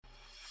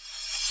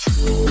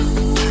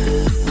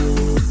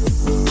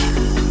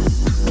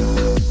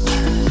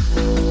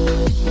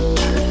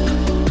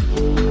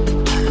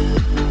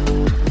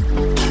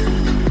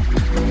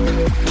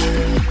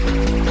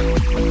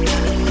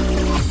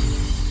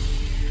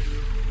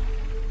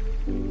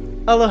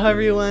Aloha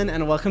everyone,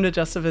 and welcome to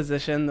Just a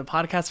Physician, the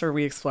podcast where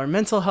we explore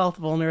mental health,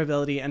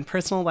 vulnerability, and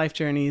personal life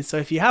journeys. So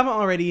if you haven't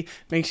already,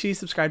 make sure you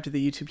subscribe to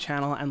the YouTube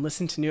channel and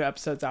listen to new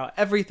episodes out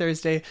every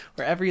Thursday,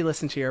 wherever you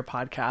listen to your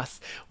podcasts.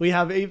 We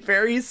have a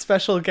very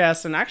special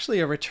guest, and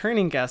actually a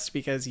returning guest,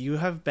 because you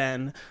have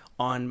been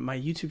on my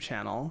YouTube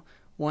channel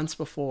once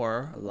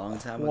before. A long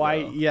time ago.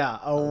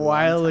 A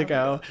while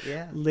ago.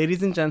 Yeah.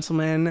 Ladies and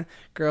gentlemen,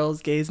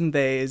 girls, gays, and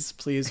theys,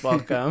 please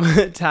welcome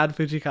Tad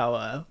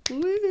Fujikawa.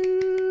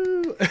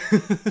 Woo!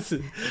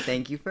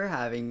 Thank you for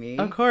having me.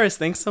 Of course.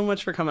 Thanks so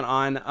much for coming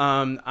on.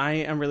 I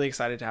am really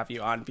excited to have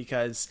you on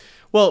because,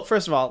 well,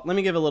 first of all, let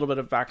me give a little bit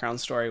of background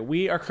story.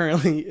 We are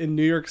currently in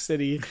New York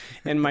City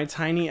in my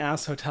tiny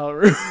ass hotel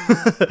room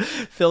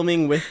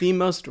filming with the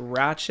most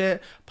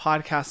ratchet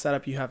podcast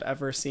setup you have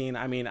ever seen.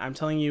 I mean, I'm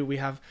telling you, we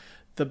have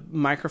the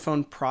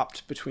microphone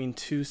propped between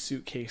two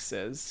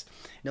suitcases.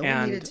 No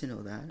one needed to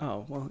know that.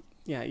 Oh, well,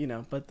 yeah, you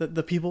know, but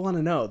the people want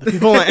to know. The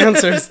people want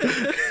answers.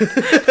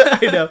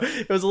 I know.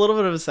 It was a little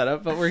bit of a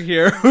setup, but we're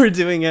here. We're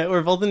doing it.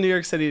 We're both in New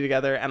York City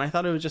together, and I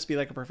thought it would just be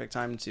like a perfect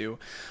time to,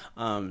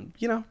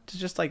 to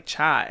just like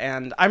chat.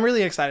 And I'm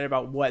really excited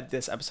about what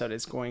this episode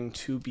is going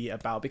to be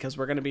about because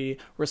we're going to be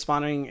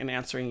responding and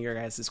answering your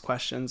guys'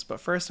 questions. But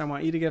first, I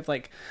want you to give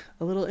like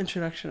a little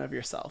introduction of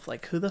yourself.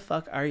 Like, who the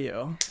fuck are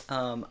you?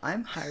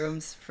 I'm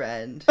Hyram's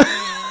friend.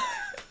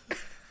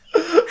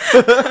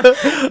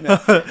 No.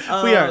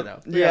 We are though.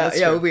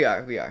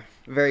 We are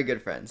very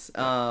good friends.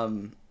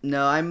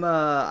 No,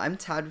 I'm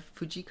Tad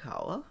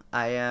Fujikawa.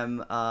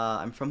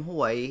 I'm from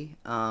Hawaii.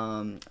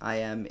 I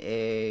am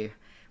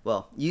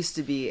used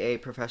to be a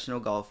professional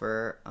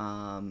golfer.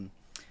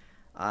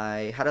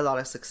 I had a lot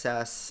of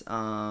success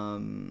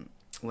when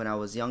I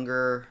was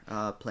younger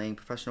playing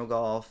professional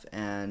golf,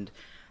 and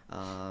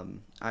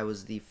I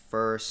was the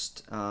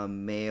first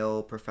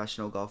male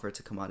professional golfer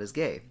to come out as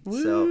gay.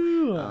 Woo!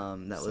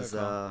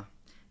 So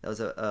that was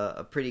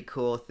a pretty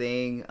cool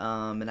thing,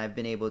 and I've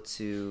been able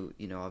to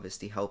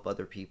obviously help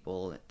other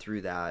people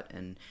through that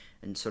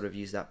and sort of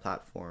use that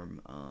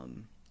platform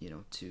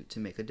to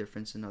make a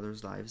difference in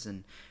others' lives,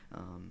 and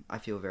I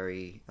feel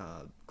very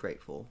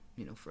grateful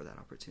for that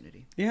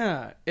opportunity.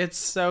 Yeah, it's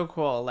so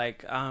cool.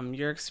 Like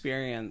your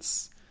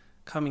experience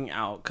coming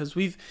out, because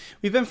we've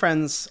been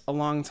friends a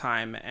long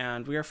time,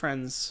 and we were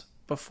friends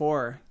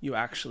before you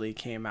actually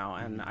came out,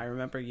 and I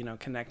remember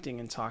connecting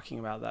and talking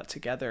about that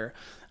together,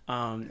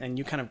 and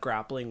you kind of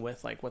grappling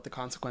with like what the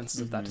consequences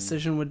of that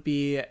decision would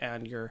be,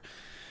 and your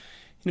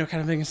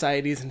kind of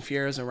anxieties and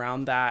fears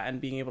around that,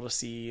 and being able to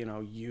see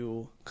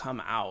you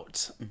come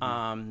out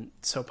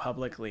so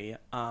publicly,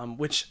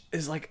 which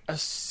is like a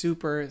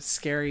super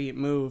scary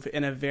move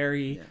in a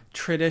very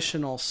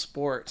traditional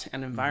sport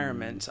and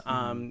environment.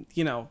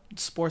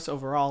 Sports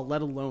overall,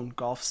 let alone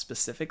golf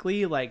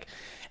specifically, like,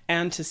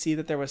 and to see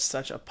that there was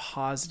such a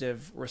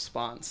positive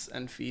response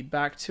and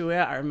feedback to it.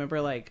 I remember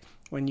like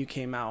when you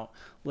came out,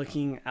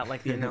 looking at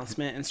like the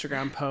announcement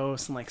Instagram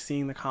posts and like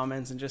seeing the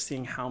comments and just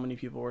seeing how many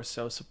people were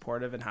so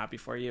supportive and happy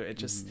for you. It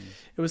just,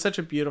 it was such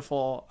a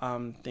beautiful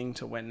thing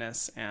to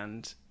witness.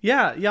 And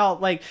yeah, y'all,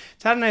 like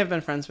Tad and I have been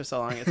friends for so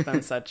long. It's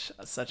been such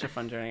a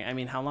fun journey. I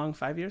mean, how long?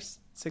 5 years?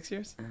 6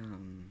 years?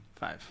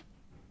 5.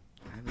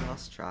 I've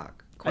lost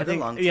track. Quite a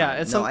long time.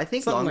 Yeah, I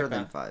think longer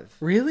than 5.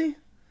 Really?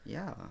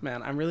 Yeah.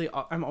 Man,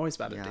 I'm always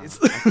bad at dates.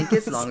 I think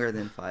it's longer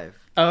than 5.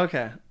 Oh,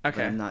 okay. But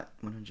I'm not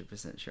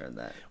 100% sure on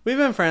that. We've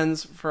been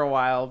friends for a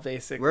while,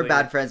 basically. We're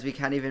bad friends. We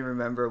can't even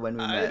remember when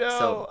we met.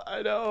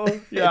 I know.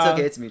 Yeah. It's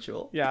okay. It's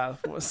mutual. Yeah.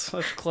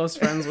 Such close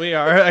friends we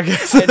are, I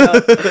guess. I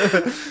know.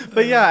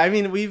 But yeah, I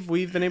mean,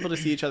 we've been able to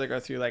see each other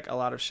go through like a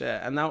lot of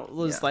shit. And that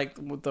was like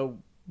the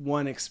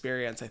one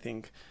experience, I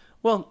think.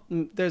 Well,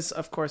 there's,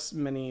 of course,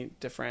 many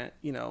different,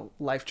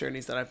 life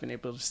journeys that I've been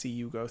able to see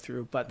you go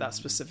through. But that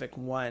specific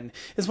one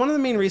is one of the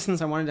main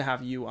reasons I wanted to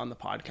have you on the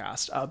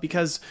podcast.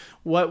 Because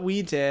what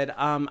we did,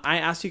 I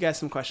asked you guys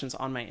some questions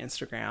on my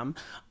Instagram,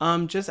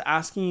 just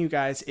asking you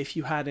guys if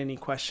you had any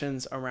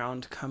questions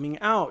around coming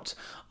out,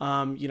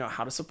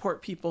 how to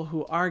support people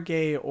who are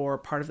gay or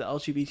part of the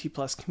LGBT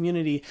plus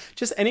community.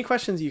 Just any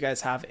questions you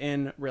guys have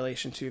in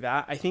relation to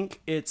that. I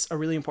think it's a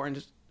really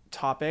important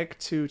topic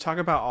to talk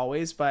about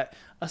always, but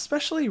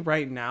especially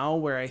right now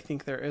where I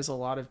think there is a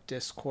lot of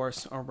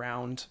discourse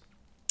around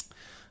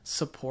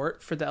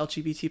support for the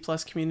LGBT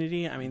plus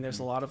community. I mean, there's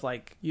a lot of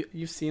like,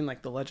 you've seen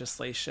like the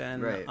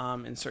legislation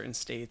in certain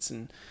states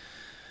and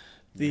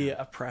the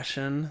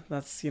oppression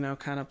that's,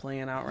 kind of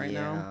playing out right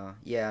now.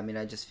 Yeah. I mean,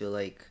 I just feel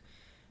like,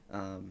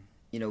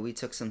 we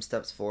took some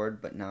steps forward,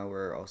 but now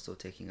we're also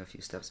taking a few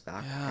steps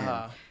back.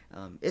 Yeah.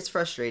 And it's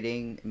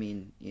frustrating. I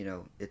mean,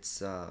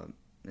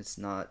 it's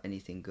not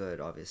anything good,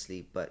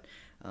 obviously, but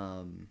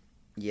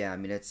I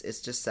mean,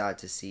 it's just sad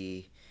to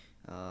see,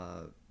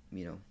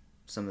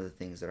 some of the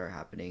things that are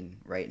happening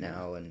right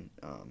now, and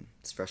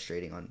it's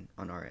frustrating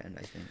on our end,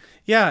 I think.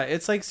 Yeah,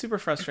 it's like super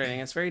frustrating.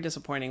 It's very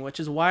disappointing, which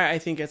is why I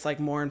think it's like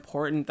more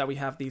important that we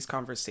have these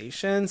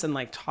conversations and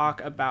like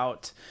talk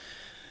about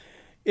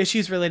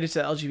issues related to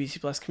the LGBT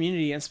plus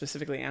community and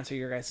specifically answer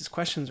your guys'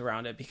 questions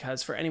around it,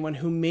 because for anyone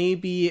who may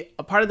be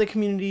a part of the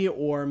community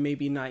or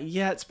maybe not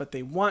yet, but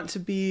they want to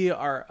be,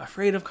 are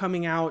afraid of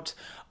coming out,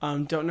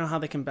 don't know how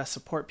they can best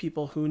support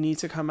people who need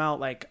to come out,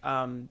 like,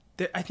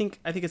 I think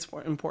it's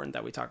important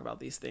that we talk about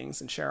these things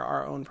and share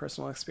our own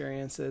personal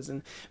experiences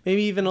and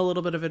maybe even a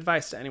little bit of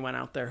advice to anyone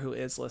out there who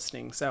is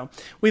listening. So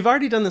we've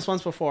already done this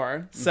once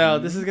before, so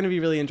this is going to be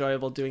really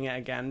enjoyable doing it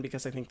again,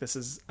 because I think this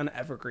is an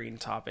evergreen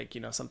topic,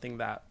 something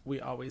that we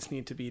always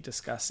need to be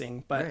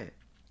discussing. But Right.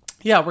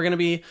 yeah, we're going to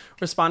be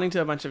responding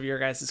to a bunch of your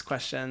guys'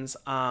 questions.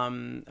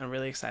 I'm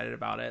really excited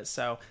about it.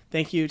 So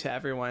thank you to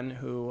everyone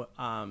who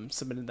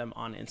submitted them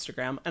on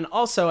Instagram. And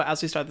also,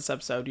 as we start this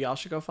episode, y'all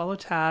should go follow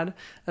Tad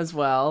as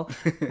well.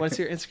 What's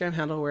your Instagram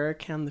handle? Where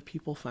can the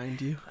people find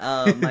you?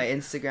 My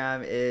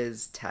Instagram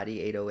is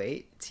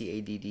Taddy808,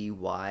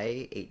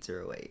 Taddy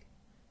 808.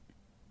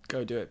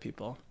 Go do it,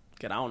 people.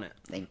 Get on it.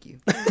 Thank you.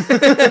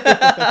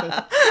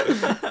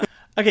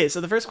 Okay,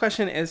 so the first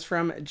question is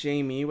from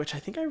Jamie, which I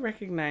think I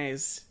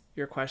recognize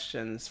your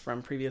questions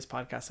from previous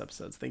podcast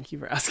episodes. Thank you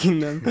for asking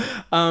them.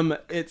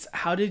 It's,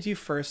 how did you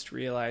first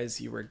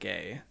realize you were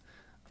gay?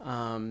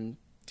 Do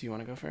you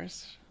want to go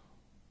first?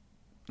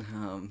 I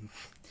don't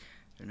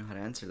know how to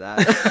answer that.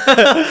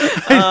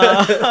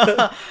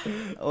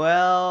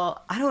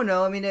 Well, I don't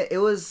know. I mean,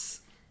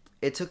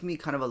 it took me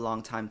kind of a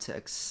long time to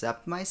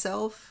accept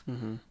myself.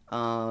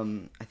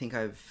 I think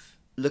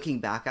looking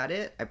back at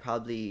it, I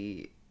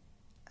probably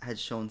had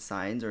shown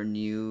signs or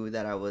knew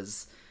that I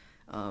was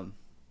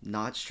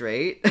not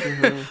straight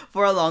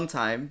for a long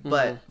time.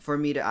 But for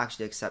me to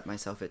actually accept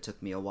myself, it took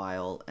me a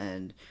while.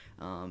 And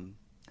I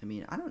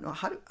mean, I don't know,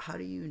 how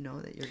do you know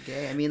that you're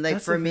gay? I mean, like,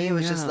 That's for the me, thing, it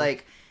was yeah. just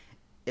like,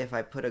 if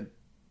I put a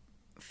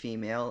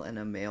female and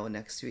a male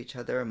next to each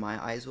other,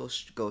 my eyes will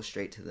go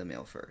straight to the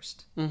male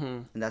first.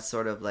 And that's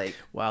sort of like,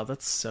 Wow,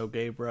 that's so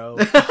gay, bro.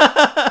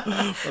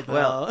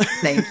 well,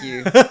 thank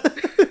you.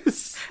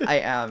 I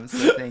am,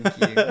 so thank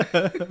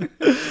you.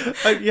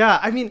 But yeah,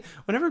 I mean,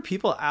 whenever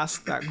people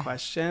ask that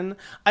question,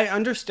 I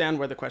understand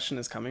where the question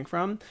is coming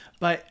from,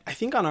 but I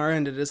think on our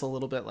end it is a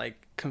little bit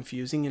like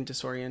confusing and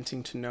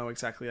disorienting to know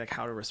exactly like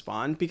how to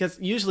respond, because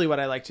usually what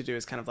I like to do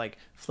is kind of like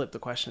flip the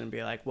question and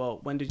be like,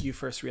 well, when did you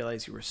first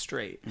realize you were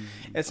straight?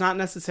 It's not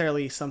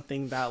necessarily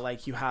something that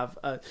like you have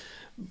a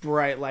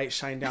bright light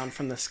shine down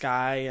from the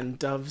sky and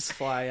doves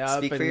fly up.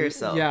 Speak and, for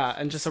yourself. Yeah,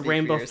 and just Speak a for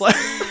rainbow yourself.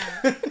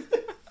 flag.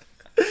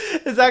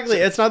 Exactly.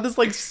 It's not this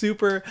like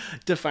super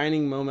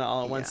defining moment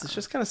all at once. Yeah. It's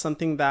just kind of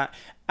something that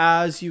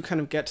as you kind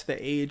of get to the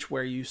age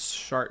where you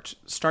start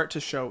to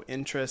show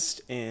interest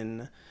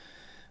in,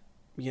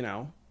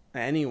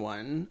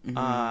 anyone,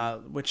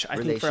 which I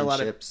think for a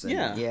lot of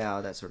yeah,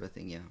 that sort of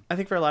thing. Yeah, I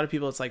think for a lot of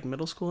people it's like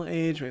middle school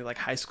age, maybe like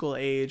high school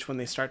age, when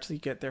they start to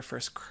get their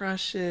first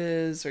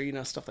crushes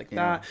or stuff like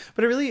that.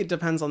 But it really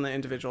depends on the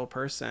individual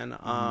person.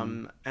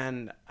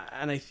 And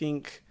I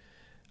think,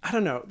 I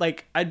don't know,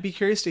 like, I'd be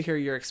curious to hear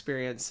your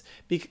experience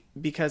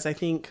because I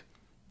think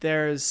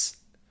there's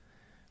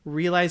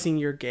realizing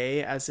you're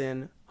gay as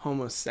in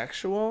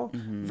homosexual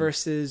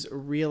versus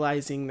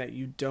realizing that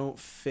you don't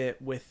fit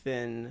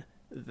within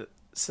the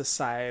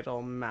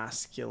societal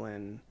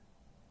masculine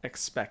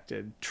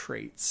expected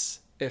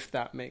traits, if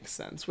that makes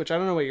sense, which I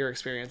don't know what your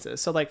experience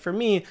is. So like for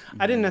me,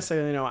 I didn't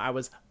necessarily know I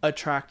was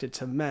attracted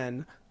to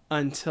men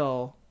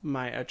until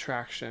my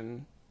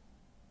attraction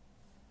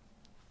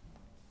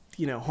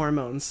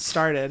hormones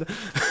started.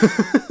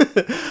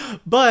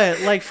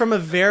 But like from a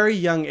very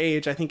young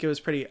age, I think it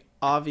was pretty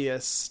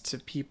obvious to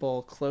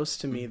people close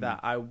to me that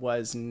I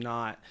was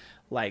not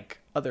like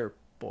other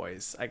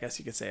boys, I guess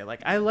you could say. Like,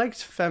 I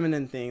liked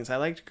feminine things, I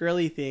liked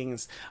girly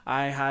things,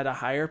 I had a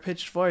higher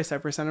pitched voice, I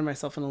presented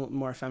myself in a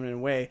more feminine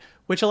way,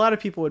 which a lot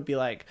of people would be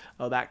like,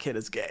 oh, that kid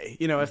is gay,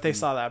 if they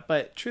saw that.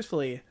 But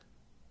truthfully,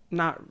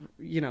 not,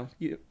 no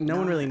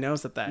one really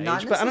knows at that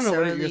age. But I don't know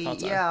what your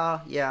thoughts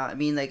are. Yeah. I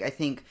mean, like, I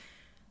think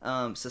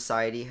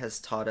society has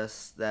taught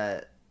us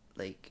that,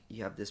 like,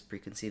 you have this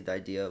preconceived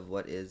idea of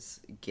what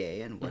is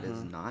gay and what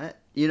is not.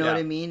 You know what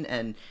I mean?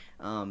 And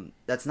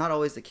that's not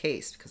always the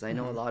case, because I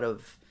know a lot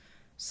of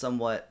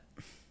somewhat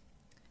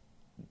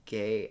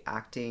gay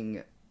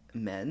acting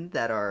men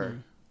that are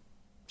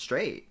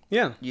straight.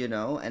 Yeah.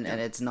 And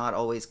it's not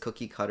always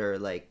cookie cutter,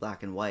 like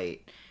black and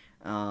white.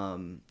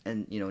 And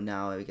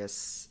now I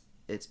guess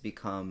it's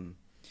become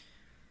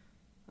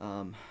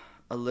a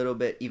little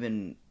bit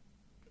even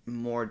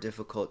more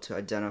difficult to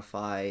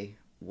identify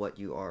what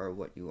you are or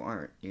what you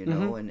aren't,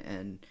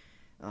 and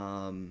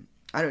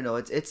I don't know,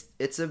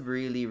 it's a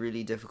really,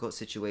 really difficult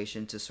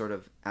situation to sort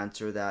of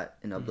answer that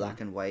in a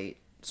black and white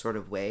sort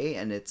of way,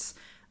 and it's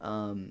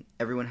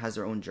everyone has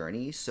their own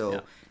journey,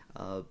 so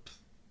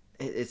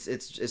it's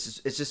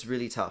just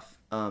really tough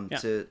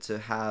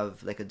to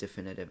have like a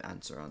definitive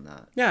answer on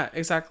that. Yeah,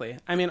 exactly.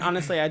 I mean,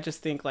 honestly, I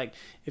just think like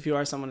if you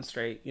are someone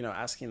straight,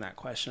 asking that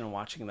question and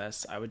watching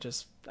this, I would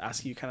just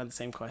ask you kind of the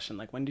same question,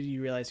 like, when did you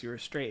realize you were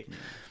straight?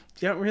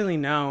 You don't really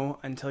know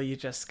until you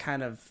just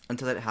kind of it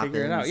happens.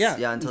 Figure it out.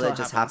 Until it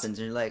just happens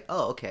and you're like,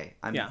 oh, okay,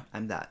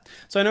 I'm that.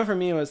 So I know for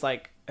me it was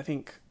like I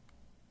think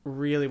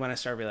really when I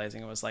started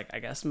realizing it was like, I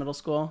guess middle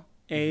school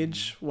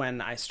age when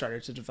I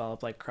started to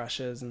develop like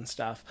crushes and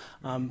stuff.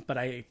 But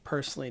I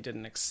personally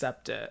didn't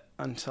accept it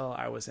until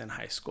I was in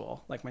high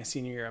school, like my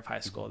senior year of high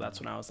school. That's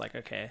when I was like,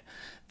 okay,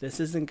 this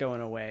isn't going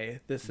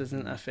away. This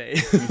isn't a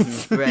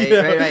phase. Right.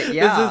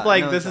 Yeah. This is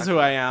like, No, this is exactly. who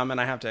I am and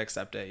I have to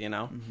accept it,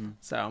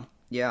 So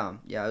Yeah.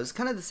 It was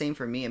kind of the same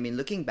for me. I mean,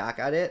 looking back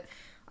at it,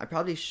 I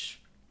probably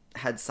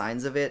had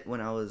signs of it when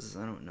I was,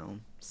 I don't know,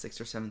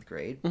 6th or 7th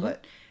grade,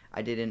 but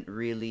I didn't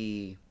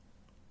really,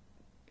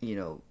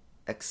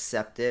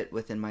 accept it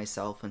within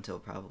myself until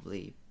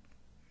probably,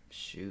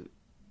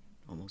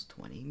 almost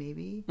 20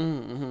 maybe.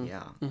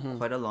 Yeah,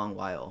 quite a long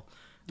while.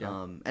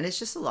 Yeah. And it's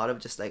just a lot of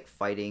just like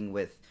fighting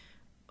with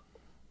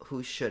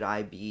who should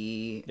I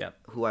be,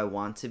 who I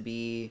want to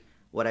be,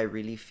 what I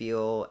really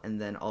feel, and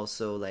then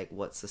also like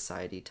what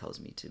society tells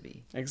me to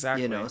be.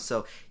 Exactly.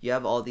 So you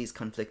have all these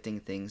conflicting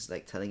things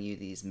like telling you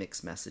these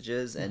mixed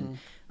messages, and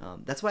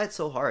that's why it's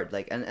so hard.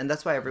 Like, and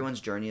that's why everyone's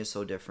journey is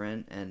so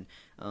different. And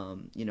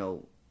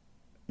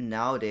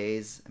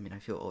nowadays, I mean, I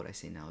feel old. I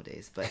say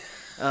nowadays, but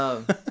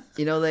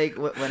like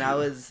when I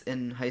was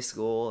in high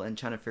school and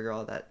trying to figure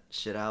all that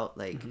shit out,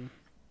 like.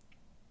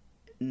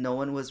 No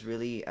one was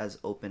really as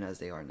open as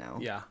they are now.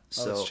 Yeah.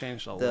 So it's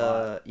changed a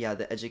lot. Yeah,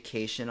 the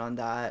education on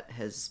that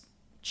has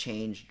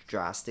changed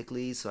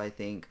drastically. So I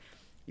think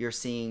you're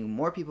seeing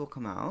more people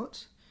come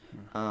out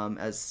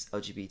as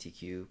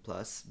LGBTQ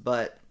plus,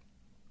 but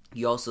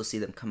you also see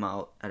them come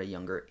out at a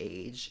younger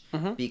age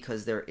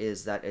because there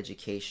is that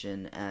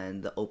education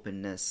and the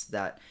openness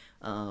that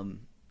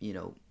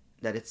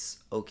that it's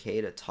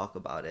okay to talk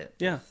about it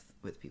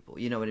with people.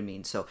 You know what I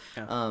mean? So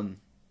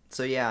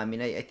So yeah, I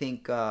mean, I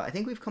think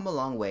we've come a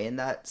long way in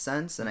that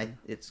sense, and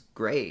it's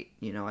great.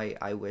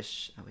 I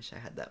wish I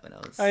had that when I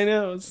was. I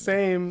know,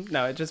 same.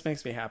 No, it just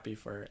makes me happy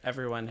for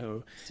everyone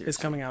who is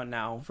coming out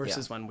now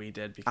versus when we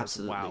did, because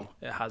wow,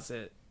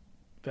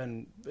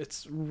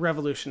 it's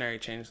revolutionary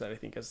change that I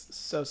think is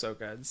so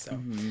good. So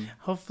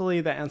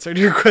hopefully that answered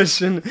your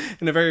question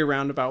in a very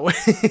roundabout way.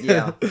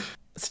 Yeah.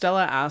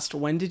 Stella asked,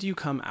 when did you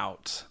come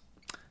out?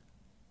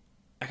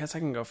 I guess I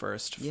can go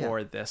first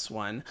for this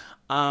one.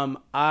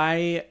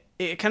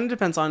 It kind of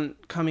depends on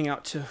coming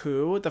out to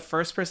who. The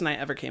first person I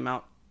ever came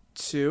out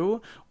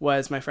to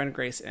was my friend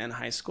Grace in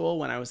high school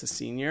when I was a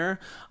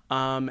senior.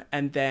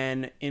 And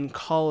then in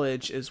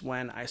college is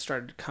when I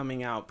started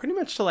coming out pretty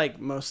much to like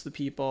most of the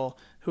people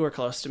who were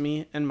close to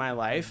me in my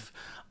life.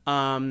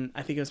 I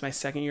think it was my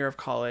second year of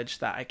college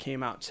that I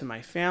came out to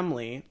my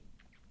family.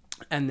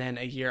 And then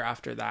a year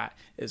after that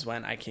is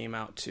when I came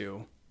out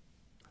to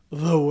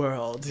the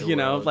world,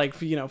 like,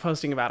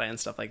 posting about it and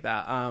stuff like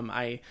that.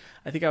 I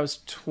think I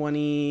was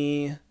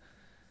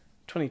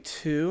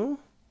 22,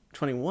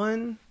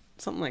 21,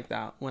 something like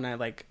that when I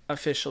like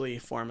officially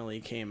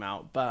formally came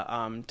out. But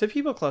to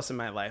people close in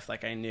my life,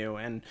 like I knew,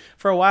 and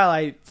for a while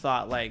I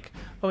thought like,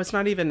 oh, it's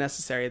not even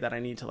necessary that I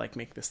need to like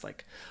make this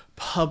like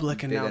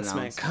public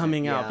announcement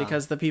coming out,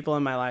 because the people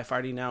in my life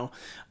already know,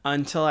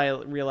 until I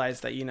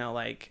realized that,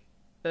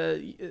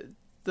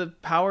 the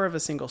power of a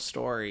single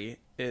story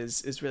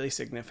is really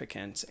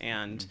significant,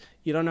 and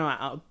you don't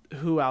know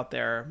who out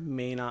there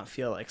may not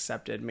feel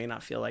accepted, may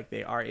not feel like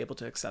they are able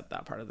to accept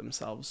that part of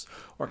themselves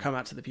or come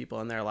out to the people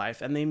in their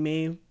life, and they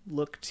may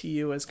look to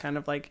you as kind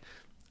of like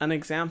an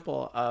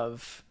example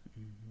of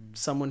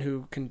someone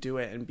who can do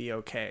it and be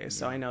okay.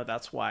 So I know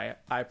that's why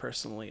I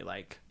personally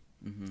like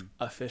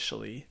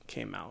officially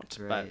came out.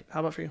 Right. But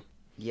how about for you?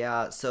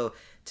 Yeah, so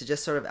to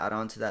just sort of add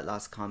on to that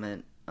last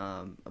comment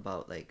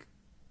about like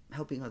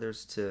helping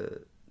others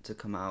to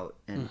come out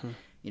and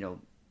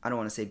I don't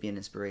want to say be an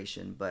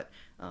inspiration, but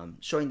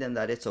showing them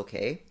that it's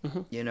okay,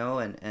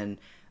 and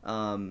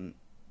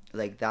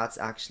like that's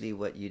actually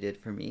what you did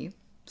for me.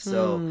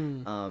 So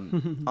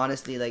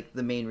honestly, like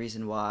the main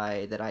reason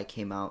why that I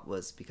came out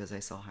was because I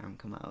saw Hyram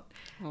come out.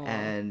 Aww.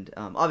 And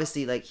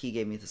obviously like he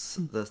gave me the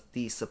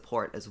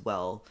support as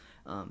well,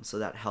 so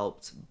that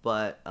helped.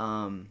 But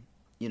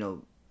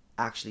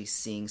actually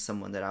seeing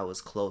someone that I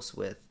was close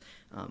with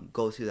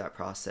go through that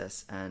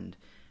process and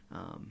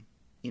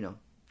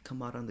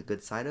come out on the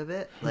good side of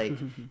it, like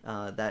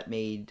that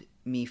made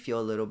me feel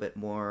a little bit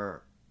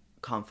more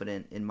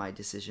confident in my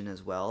decision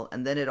as well.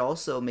 And then it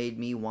also made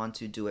me want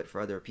to do it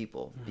for other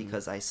people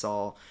because I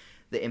saw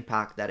the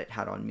impact that it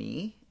had on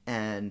me,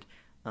 and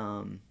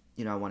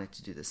I wanted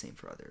to do the same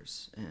for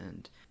others.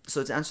 And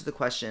so to answer the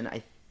question,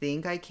 I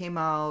think I came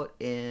out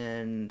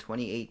in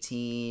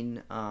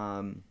 2018.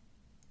 I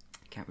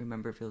can't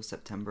remember if it was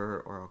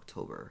September or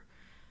October.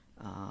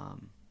 I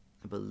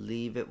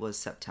believe it was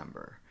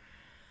September.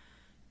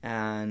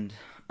 And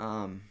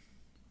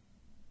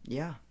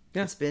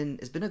it's been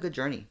a good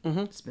journey.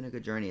 It's been a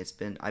good journey.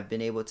 I've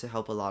been able to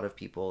help a lot of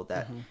people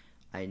that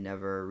I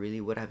never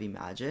really would have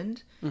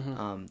imagined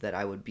that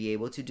I would be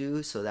able to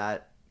do. So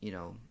that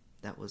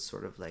that was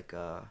sort of like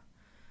a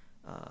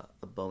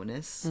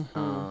bonus.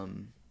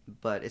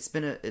 But it's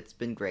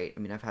been great. I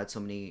mean, I've had so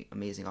many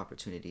amazing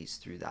opportunities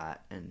through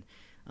that, and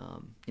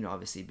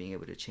obviously being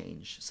able to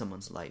change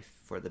someone's life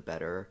for the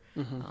better.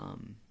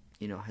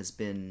 has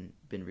been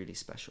really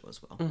special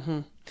as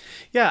well.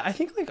 Yeah, I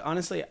think, like,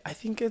 honestly, I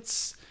think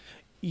it's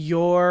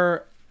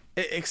your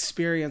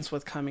experience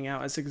with coming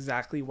out is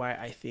exactly why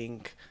I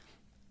think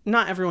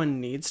not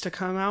everyone needs to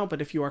come out,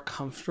 but if you are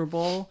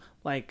comfortable,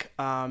 like,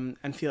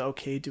 and feel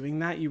okay doing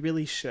that, you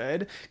really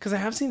should. Because I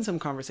have seen some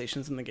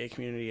conversations in the gay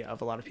community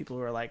of a lot of people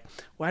who are like,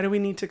 why do we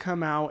need to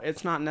come out?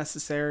 It's not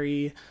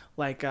necessary.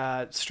 Like,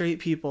 straight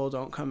people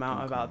don't come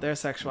out about their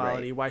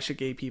sexuality. Right. Why should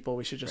gay people?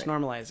 We should just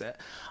normalize it.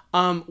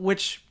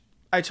 Which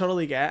I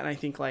totally get. And I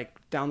think, like,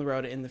 down the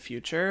road in the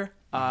future,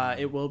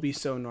 it will be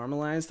so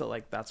normalized that,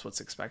 like, that's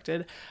what's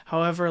expected.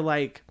 However,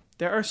 like,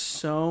 there are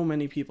so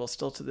many people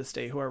still to this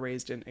day who are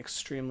raised in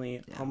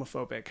extremely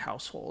homophobic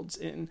households,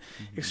 in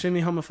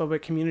extremely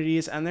homophobic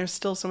communities, and there's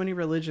still so many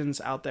religions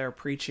out there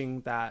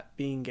preaching that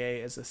being gay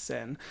is a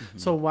sin.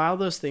 So while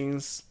those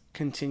things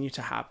continue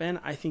to happen,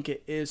 I think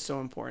it is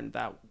so important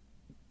that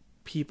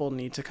people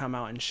need to come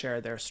out and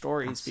share their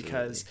stories. Absolutely.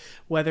 Because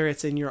whether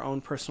it's in your own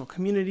personal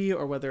community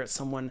or whether it's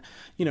someone,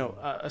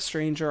 a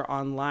stranger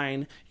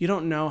online, you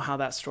don't know how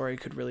that story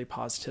could really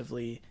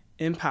positively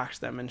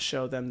impact them and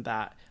show them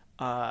that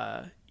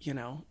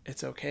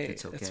it's okay.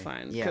 It's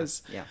fine.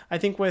 Because I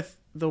think with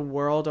the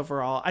world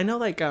overall, I know,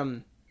 like,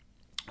 when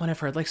I've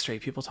heard, like,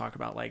 straight people talk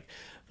about, like,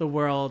 the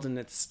world and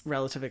its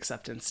relative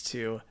acceptance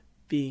to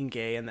being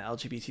gay in the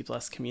LGBT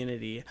plus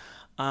community,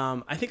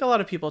 I think a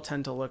lot of people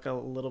tend to look a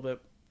little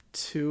bit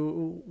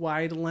too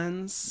wide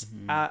lens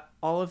at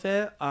all of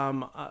it.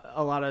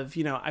 A lot of,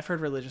 I've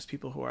heard religious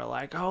people who are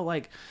like, oh,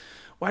 like,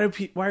 why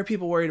are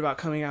people worried about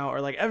coming out?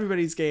 Or, like,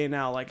 everybody's gay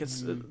now. Like,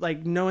 it's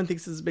like no one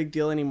thinks it's a big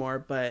deal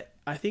anymore. But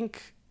I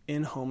think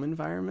in home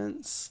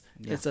environments,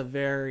 it's a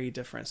very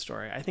different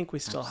story. I think we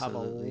still have a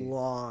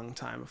long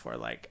time before,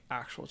 like,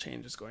 actual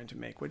change is going to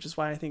make, which is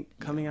why I think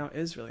coming out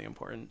is really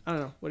important. I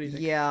don't know. What do you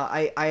think? Yeah,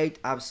 I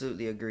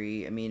absolutely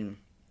agree. I mean,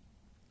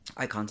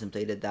 I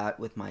contemplated that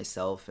with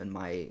myself and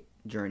my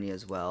journey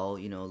as well.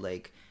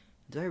 Like,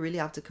 do I really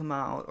have to come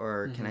out,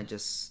 or can I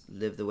just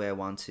live the way I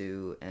want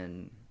to,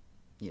 and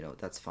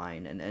that's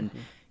fine. And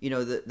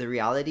the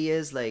reality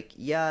is, like,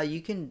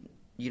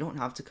 you don't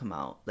have to come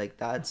out. Like,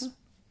 that's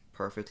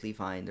perfectly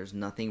fine. There's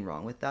nothing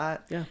wrong with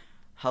that. Yeah.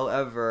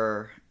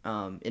 However,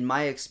 in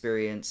my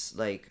experience,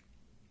 like,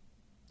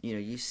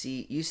 you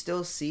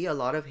still see a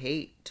lot of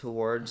hate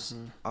towards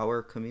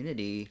our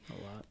community. A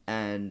lot.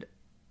 And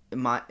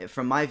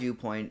from my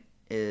viewpoint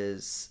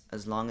is,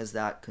 as long as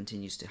that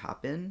continues to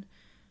happen,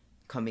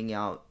 coming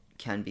out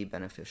can be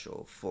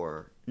beneficial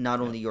for not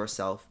only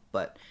yourself,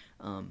 but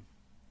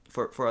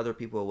for other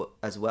people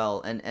as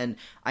well. And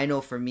I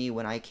know for me,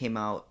 when I came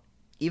out,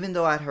 even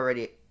though I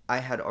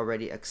had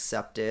already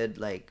accepted,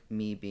 like,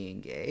 me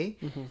being gay,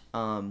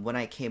 when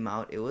I came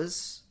out, it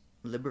was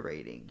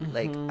liberating.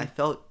 Like, I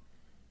felt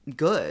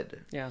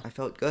good. I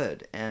felt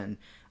good, and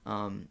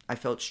I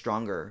felt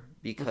stronger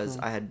because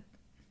I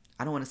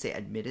don't want to say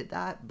admitted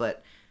that,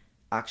 but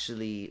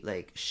actually,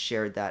 like,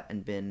 shared that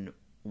and been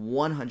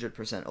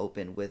 100%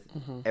 open with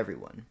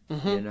everyone,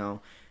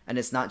 and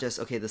it's not just,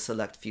 okay, the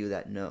select few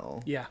that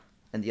know. Yeah.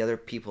 And the other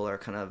people are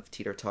kind of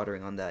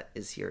teeter-tottering on that.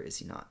 Is he or is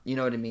he not? You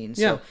know what I mean?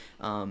 Yeah.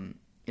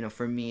 So,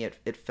 for me,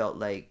 it felt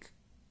like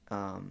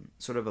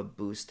sort of a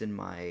boost in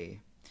my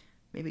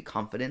maybe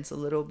confidence a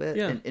little bit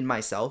in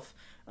myself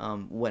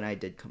when I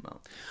did come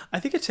out. I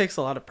think it takes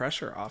a lot of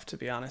pressure off, to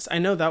be honest. I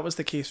know that was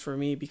the case for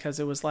me, because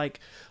it was like,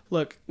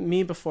 look,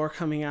 me before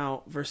coming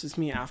out versus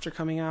me after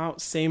coming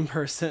out, same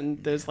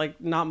person. There's, like,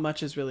 not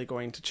much is really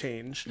going to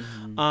change.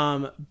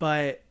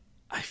 But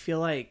I feel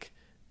like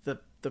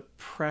the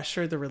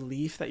pressure, the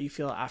relief that you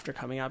feel after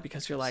coming out,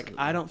 because you're like,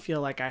 I don't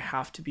feel like I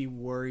have to be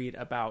worried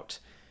about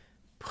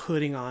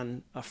putting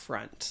on a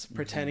front,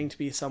 pretending to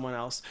be someone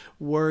else,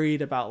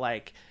 worried about,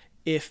 like,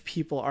 if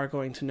people are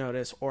going to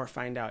notice or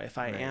find out if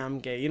I am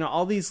gay.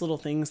 All these little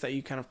things that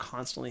you kind of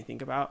constantly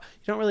think about,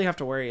 you don't really have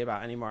to worry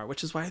about anymore,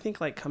 which is why I think,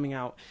 like, coming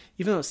out,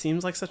 even though it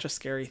seems like such a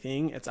scary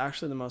thing, it's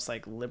actually the most,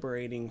 like,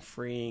 liberating,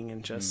 freeing,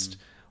 and just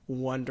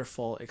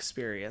wonderful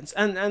experience.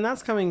 And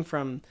that's coming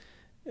from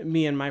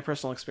me and my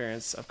personal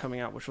experience of coming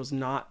out, which was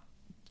not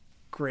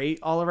great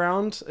all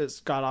around. It's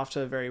got off to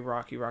a very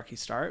rocky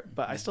start,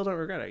 but I still don't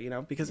regret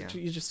it, because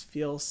you just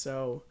feel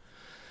so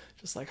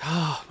just like,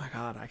 oh my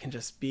God, I can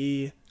just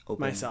be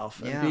open.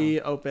 Myself and be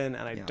open,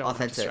 and I don't authentic.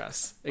 Have to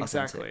stress.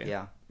 Exactly. Authentic.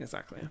 Yeah.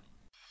 Exactly.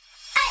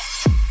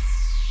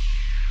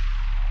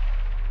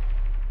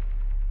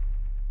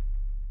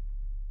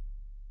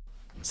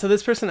 So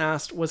this person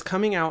asked, was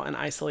coming out an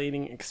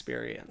isolating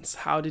experience?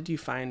 How did you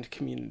find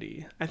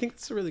community? I think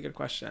that's a really good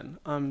question.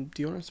 Do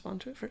you want to respond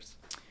to it first?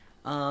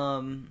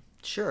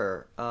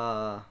 Sure.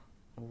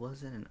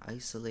 Was it an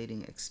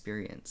isolating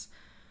experience?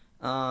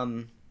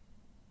 No,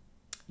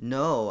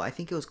 I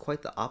think it was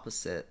quite the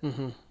opposite.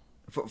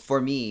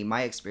 For me,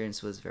 my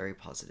experience was very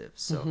positive.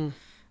 So,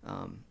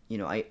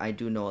 I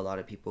do know a lot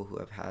of people who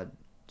have had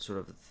sort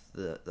of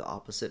the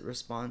opposite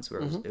response,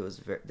 where it was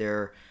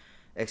their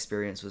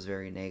experience was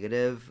very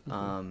negative.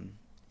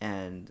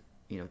 And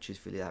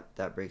truthfully,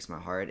 that breaks my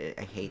heart.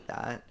 I hate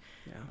that.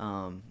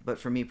 Yeah. But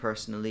for me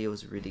personally, it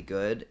was really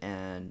good.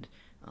 And,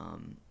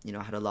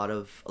 I had a lot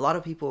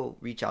of people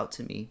reach out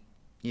to me,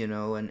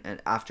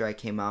 and after I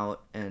came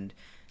out, and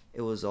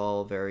it was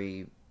all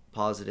very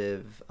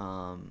positive.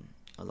 A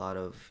lot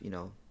of,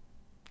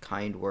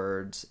 kind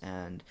words,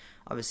 and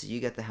obviously you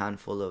get the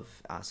handful of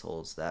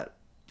assholes that,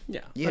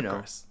 of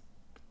course.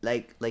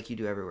 like you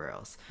do everywhere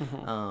else.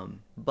 Mm-hmm.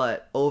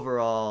 But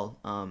overall,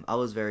 I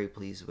was very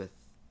pleased with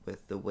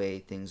the way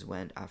things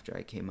went after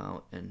I came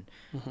out, and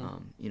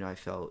Mm-hmm. I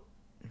felt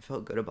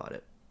good about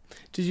it.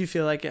 Did you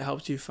feel like it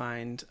helped you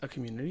find a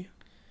community?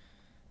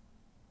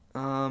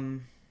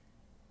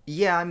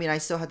 Yeah, I mean, I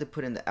still had to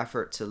put in the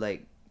effort to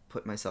like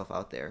put myself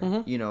out there.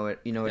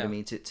 Mm-hmm. What I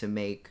mean, to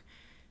make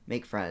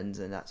friends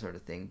and that sort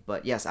of thing.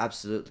 But yes,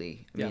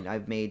 absolutely. I mean,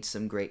 I've made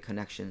some great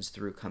connections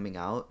through coming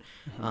out.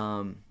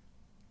 Mm-hmm.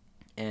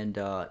 And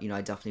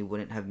I definitely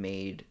wouldn't have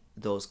made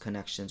those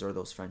connections or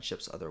those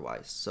friendships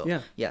otherwise.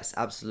 So yes,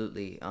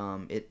 absolutely.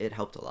 It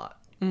helped a lot.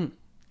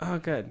 Oh,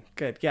 good.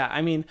 Yeah,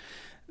 I mean,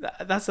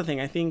 that's the thing.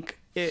 I think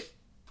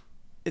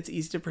it's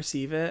easy to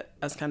perceive it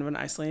as kind of an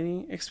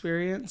isolating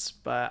experience,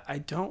 but I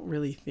don't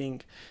really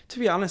think, to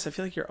be honest, I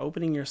feel like you're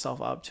opening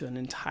yourself up to an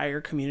entire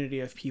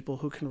community of people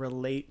who can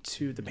relate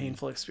to the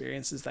painful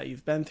experiences that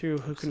you've been through,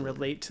 who can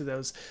relate to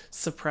those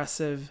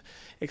suppressive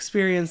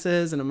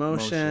experiences and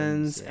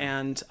emotions,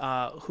 and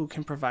who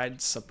can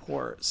provide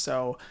support.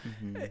 So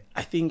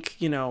I think,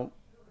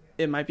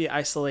 it might be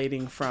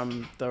isolating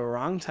from the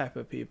wrong type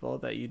of people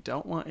that you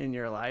don't want in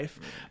your life,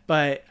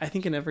 but I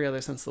think in every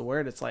other sense of the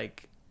word, it's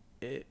like,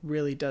 it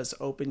really does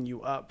open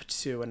you up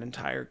to an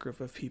entire group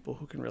of people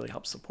who can really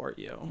help support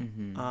you,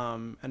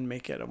 and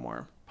make it a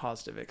more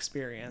positive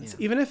experience.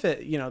 Even if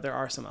it, there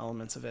are some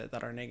elements of it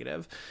that are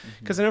negative.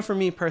 Because I know for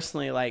me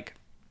personally, like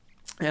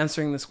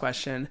answering this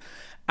question,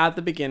 at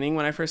the beginning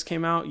when I first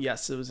came out,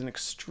 yes, it was an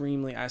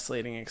extremely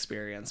isolating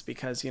experience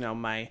because,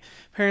 my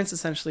parents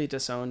essentially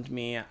disowned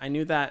me. I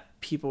knew that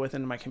people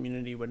within my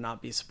community would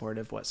not be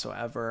supportive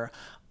whatsoever.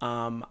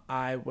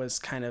 I was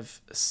kind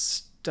of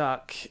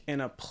stuck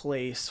in a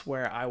place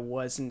where I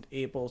wasn't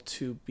able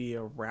to be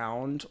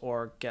around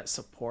or get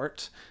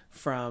support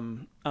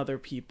from other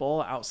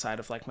people outside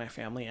of like my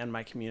family and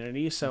my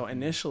community. So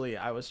initially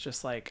I was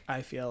just like,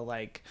 I feel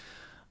like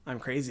I'm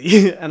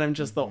crazy and I'm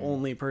just the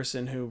only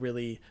person who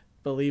really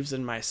believes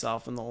in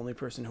myself and the only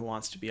person who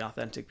wants to be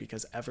authentic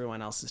because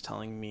everyone else is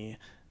telling me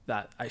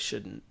that I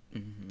shouldn't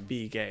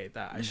be gay,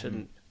 that I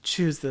shouldn't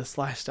choose this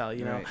lifestyle,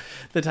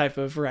 the type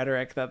of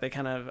rhetoric that they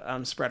kind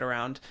of spread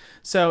around.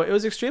 So it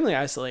was extremely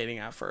isolating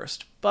at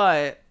first,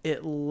 but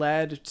it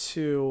led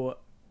to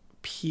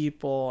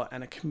people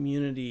and a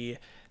community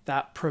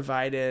that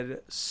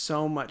provided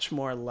so much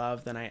more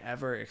love than I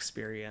ever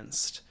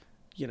experienced,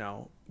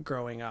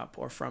 growing up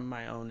or from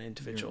my own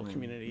individual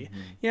community.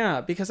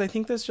 Yeah, because I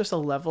think there's just a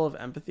level of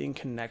empathy and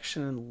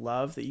connection and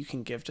love that you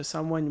can give to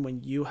someone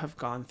when you have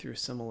gone through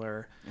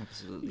similar,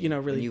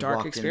 really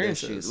dark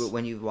experiences.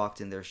 When you've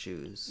walked in their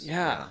shoes.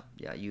 Yeah,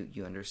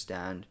 you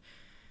understand,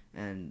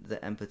 and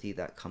the empathy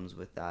that comes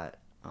with that,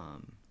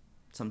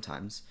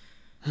 sometimes,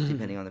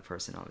 depending on the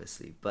person,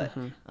 obviously. But,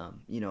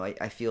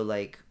 I feel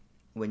like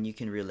when you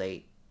can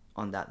relate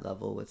on that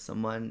level with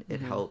someone, it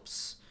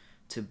helps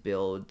to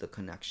build the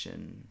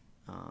connection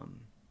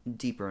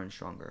deeper and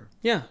stronger.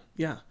 Yeah.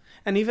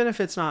 And even if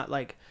it's not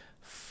like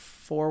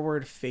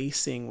forward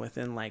facing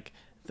within like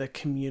the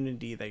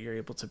community that you're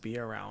able to be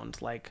around,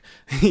 like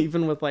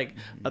even with like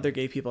other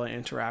gay people I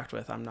interact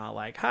with, I'm not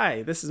like,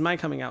 hi, this is my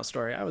coming out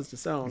story, I was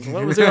disowned,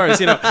 what was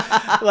yours?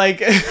 Like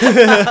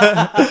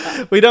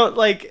we don't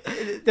like,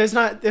 there's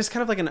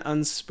kind of like an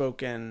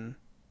unspoken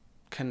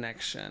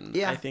connection.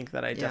 I think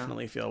that I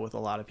definitely feel with a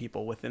lot of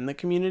people within the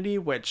community,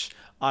 which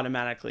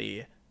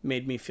automatically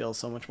made me feel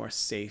so much more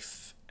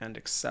safe and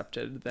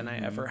accepted than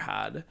I ever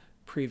had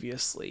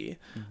previously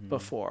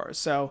before.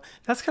 So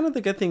that's kind of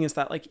the good thing, is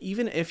that like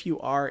even if you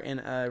are in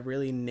a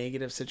really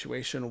negative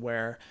situation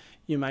where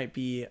you might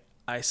be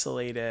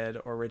isolated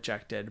or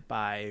rejected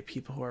by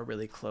people who are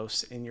really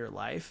close in your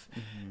life,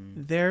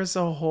 there's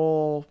a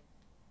whole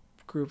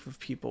group of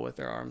people with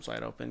their arms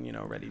wide open,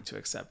 ready to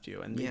accept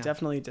you. And they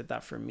definitely did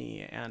that for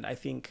me. And I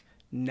think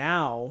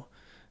now,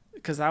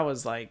 because that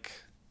was like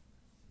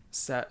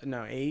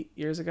 8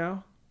 years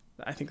ago.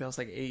 I think that was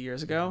like 8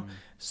 years ago.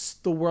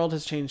 The world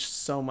has changed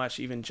so much,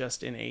 even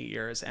just in 8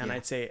 years. And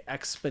I'd say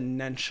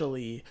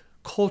exponentially,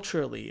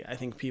 culturally, I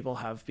think people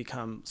have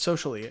become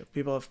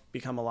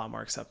a lot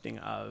more accepting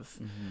of,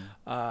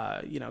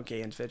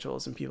 gay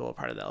individuals and people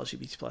part of the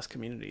LGBT plus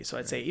community. So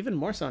I'd say even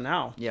more so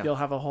now, you'll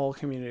have a whole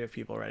community of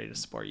people ready to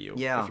support you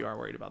if you are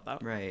worried about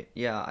that. Right.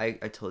 Yeah, I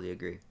totally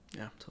agree.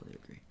 Yeah. Totally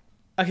agree.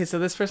 Okay, so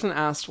this person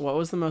asked, what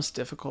was the most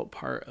difficult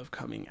part of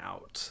coming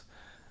out?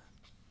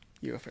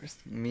 You go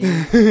first. Me?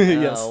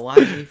 Yes. Why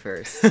me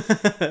first?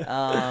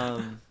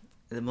 The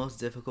most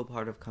difficult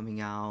part of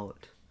coming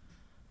out,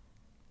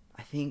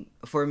 I think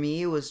for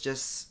me, it was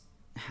just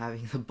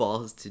having the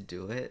balls to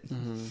do it.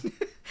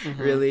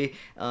 really.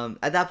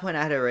 At that point,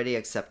 I had already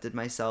accepted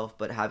myself,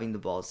 but having the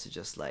balls to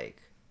just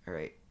like, all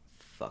right,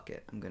 fuck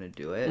it, I'm gonna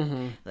do it.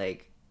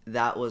 Like,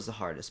 that was the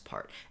hardest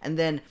part. And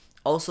then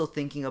also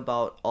thinking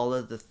about all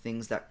of the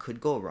things that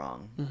could go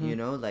wrong. You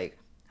know, like,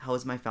 how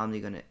is my family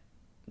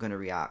gonna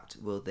react?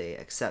 Will they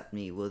accept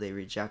me? Will they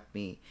reject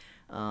me?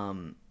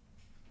 And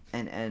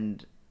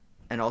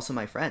also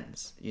my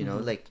friends. You know,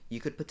 like, you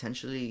could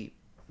potentially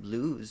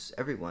lose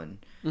everyone.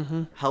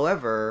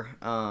 However,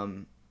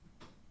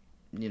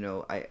 you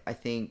know, I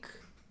think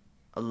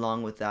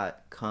along with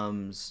that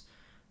comes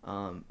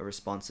a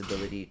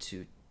responsibility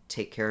to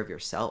take care of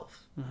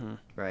yourself,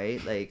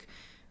 right? Like,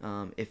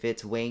 if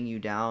it's weighing you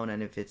down,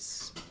 and if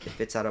it's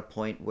at a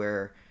point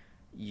where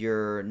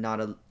you're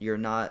not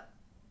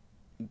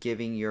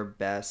giving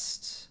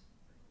yourself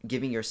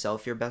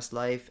your best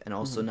life, and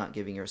also not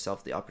giving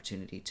yourself the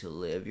opportunity to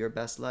live your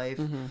best life,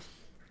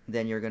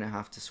 then you're gonna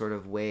have to sort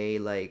of weigh,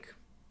 like,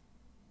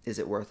 is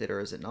it worth it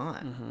or is it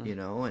not? You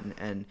know,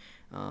 and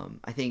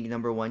I think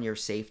number one, your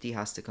safety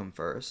has to come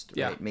first,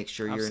 right? Make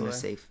sure you're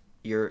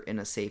in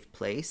a safe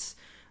place,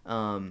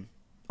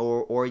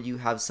 or you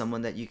have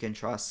someone that you can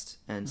trust,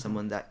 and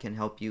someone that can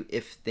help you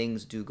if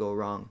things do go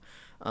wrong.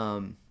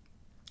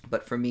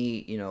 But for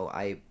me, you know,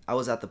 I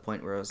was at the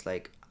point where I was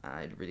like,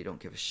 I really don't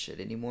give a shit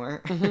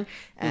anymore.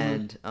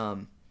 And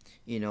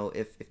you know,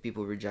 if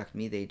people reject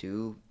me, they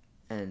do,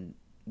 and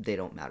they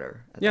don't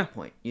matter at that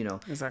point, you know.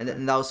 Exactly.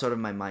 And that was sort of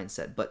my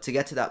mindset. But to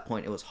get to that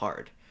point, it was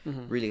hard.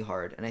 Really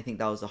hard. And I think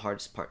that was the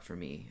hardest part for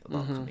me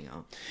about coming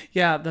out.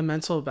 Yeah, the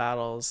mental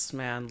battles,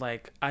 man,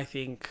 like, I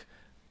think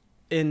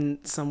in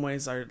some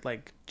ways are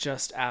like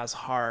just as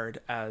hard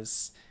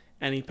as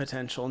any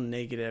potential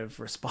negative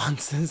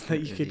responses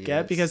that you could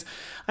get. Because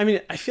I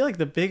mean, I feel like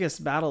the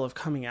biggest battle of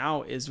coming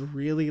out is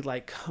really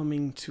like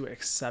coming to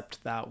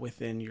accept that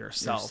within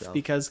yourself.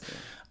 Because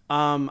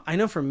I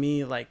know for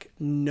me, like,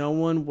 no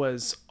one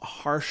was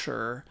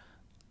harsher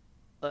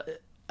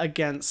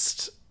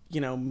against, you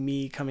know,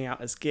 me coming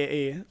out as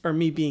gay or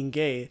me being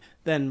gay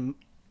than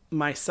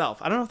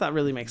myself. I don't know if that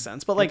really makes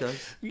sense, but like,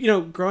 you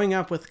know, growing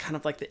up with kind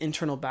of like the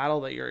internal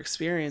battle that you're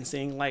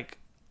experiencing, like,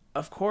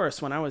 of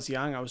course, when I was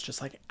young, I was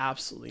just like,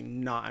 absolutely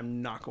not.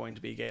 I'm not going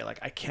to be gay. Like,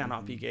 I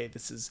cannot be gay.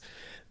 This is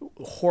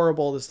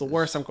horrible. This is the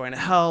worst. I'm going to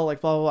hell. Like,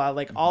 blah, blah, blah.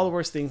 Like, all the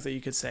worst things that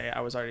you could say, I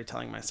was already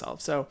telling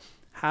myself. So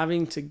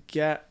having to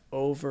get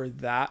over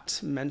that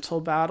mental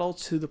battle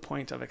to the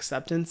point of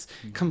acceptance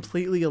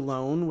completely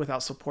alone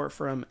without support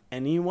from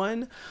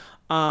anyone,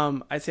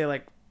 I'd say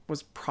like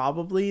was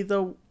probably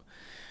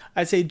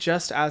I'd say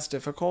just as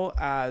difficult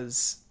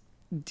as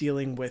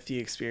dealing with the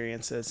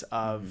experiences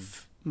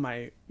of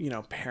my, you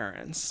know,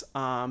 parents.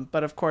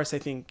 But of course, I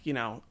think, you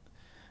know,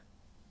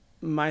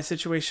 my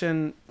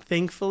situation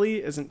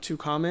thankfully isn't too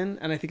common,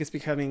 and I think it's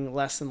becoming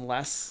less and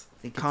less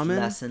common.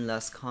 It's less and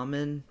less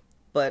common,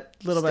 but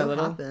little by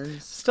little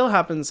still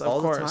happens, of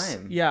all course. the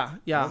time. Yeah.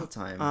 All the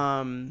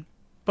time.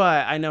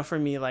 But I know for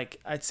me, like,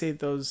 I'd say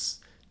those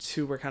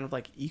two were kind of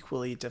like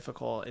equally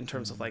difficult in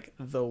terms of like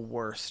the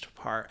worst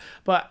part.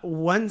 But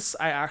once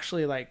I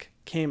actually like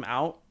came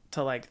out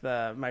to like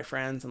my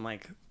friends and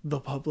like the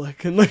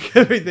public and like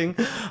everything,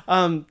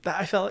 that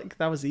I felt like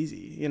that was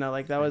easy, you know,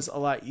 like that was a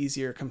lot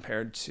easier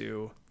compared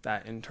to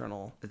that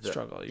internal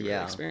struggle you would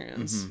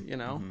experience, you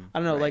know. I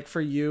don't know, like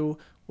for you,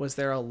 was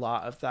there a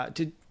lot of that?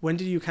 When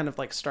did you kind of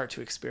like start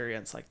to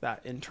experience like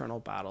that internal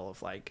battle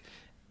of like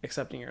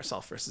accepting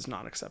yourself versus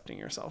not accepting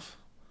yourself?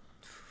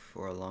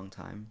 For a long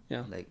time.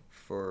 Yeah. Like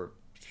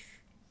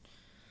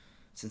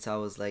since I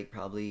was like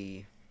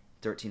probably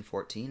 13,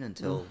 14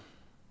 until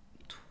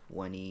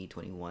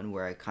 2021,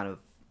 where I kind of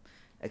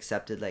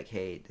accepted like,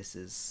 hey, this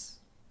is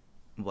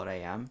what I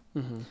am.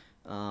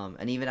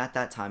 And even at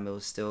that time, it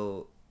was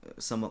still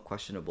somewhat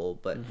questionable,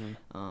 but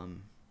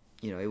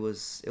you know, it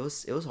was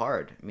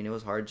hard. I mean, it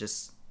was hard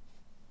just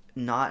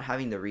not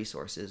having the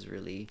resources,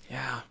 really.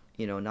 Yeah.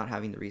 You know, not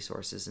having the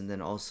resources, and then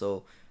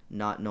also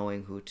not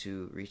knowing who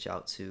to reach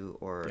out to,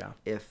 or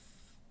if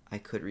I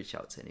could reach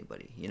out to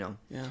anybody, you know?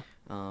 Yeah.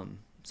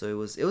 So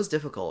it was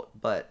difficult,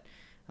 but,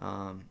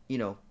 you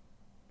know,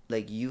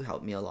 like, you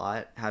helped me a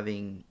lot,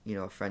 having, you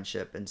know, a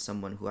friendship and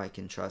someone who I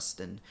can trust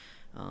and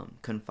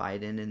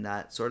confide in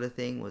that sort of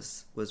thing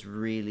was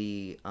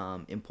really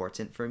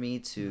important for me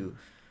to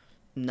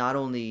not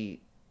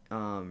only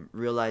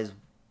realize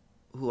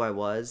who I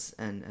was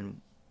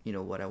and you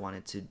know, what I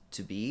wanted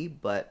to be,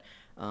 but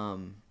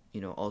you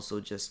know, also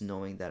just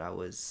knowing that I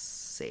was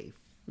safe,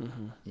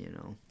 you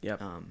know.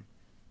 Yep.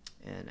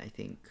 And I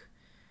think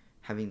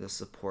having the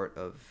support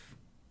of,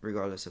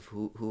 regardless of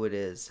who it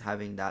is,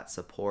 having that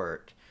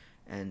support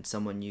and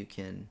someone you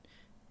can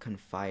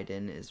confide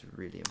in is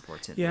really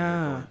important. When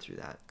you're going through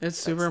that. It's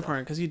super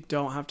important because you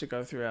don't have to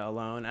go through it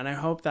alone. And I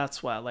hope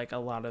that's what like a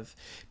lot of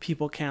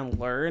people can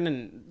learn.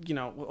 And, you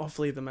know,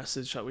 hopefully the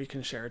message that we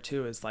can share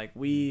too is like,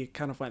 we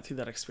kind of went through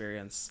that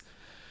experience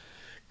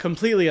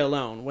completely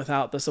alone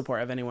without the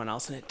support of anyone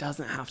else, and it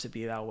doesn't have to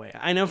be that way.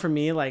 I know for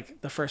me,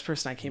 like the first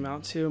person I came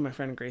out to, my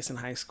friend Grace in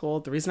high school,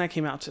 the reason I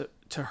came out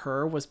to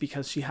her was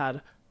because she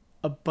had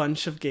a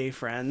bunch of gay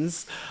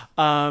friends,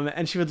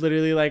 and she would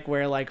literally like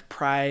wear like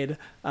pride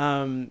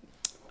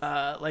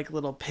like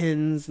little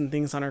pins and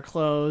things on her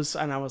clothes,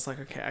 and I was like,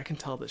 okay, I can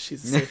tell that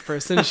she's a safe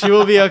person. She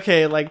will be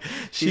okay. Like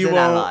she won't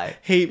ally.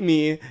 hate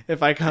me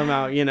if I come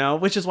out, you know.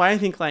 Which is why I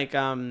think like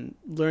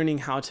learning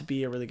how to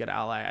be a really good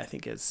ally, I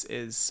think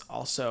is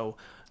also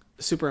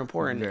super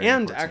important. Very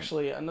and important.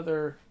 Actually,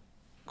 another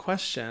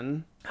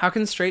question: how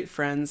can straight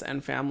friends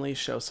and family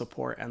show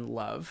support and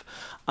love?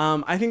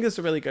 I think this is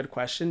a really good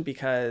question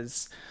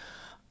because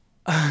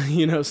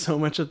you know, so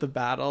much of the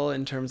battle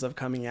in terms of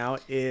coming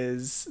out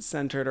is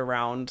centered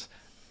around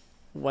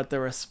what the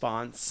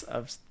response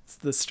of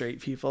the straight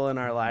people in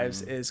our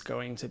lives is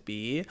going to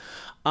be.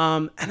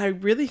 And I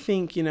really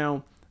think, you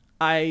know,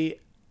 I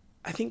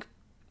think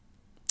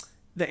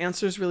the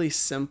answer is really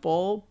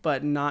simple,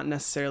 but not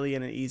necessarily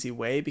in an easy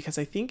way, because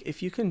I think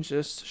if you can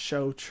just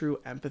show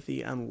true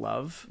empathy and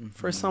love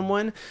for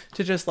someone,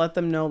 to just let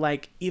them know,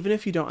 like, even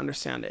if you don't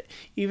understand it,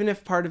 even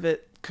if part of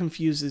it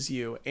confuses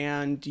you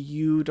and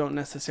you don't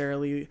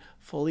necessarily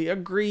fully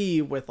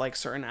agree with like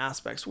certain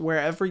aspects,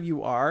 wherever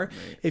you are,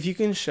 right, if you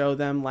can show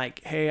them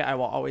like, hey, I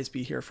will always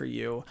be here for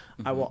you,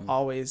 I will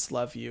always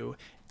love you,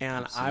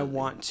 and I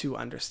want to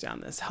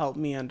understand this, help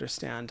me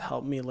understand,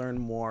 help me learn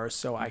more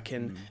so I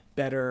can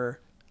better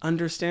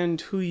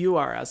understand who you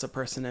are as a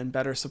person and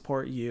better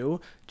support you,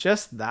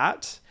 just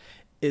that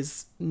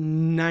is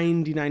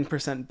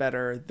 99%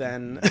 better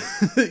than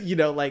you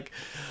know, like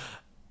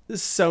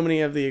so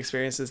many of the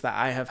experiences that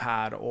I have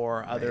had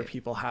or other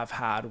people have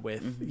had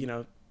with, you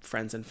know,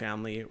 friends and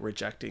family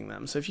rejecting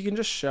them. So if you can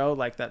just show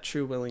like that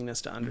true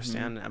willingness to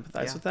understand and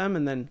empathize with them,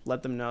 and then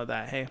let them know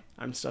that, hey,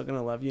 I'm still going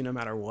to love you no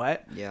matter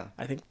what. Yeah.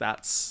 I think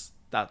that's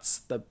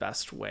the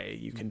best way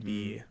you can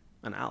be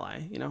an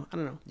ally, you know? I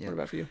don't know. Yeah. What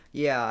about for you?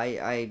 Yeah,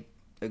 I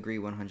agree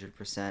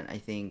 100%. I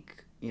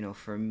think, you know,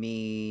 for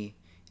me,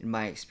 in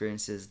my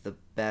experiences, the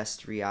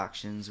best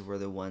reactions were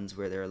the ones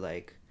where they're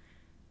like,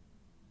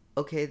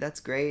 okay, that's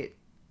great,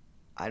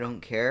 I don't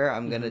care,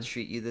 I'm gonna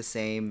treat you the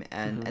same,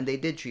 and they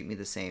did treat me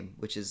the same,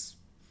 which is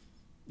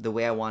the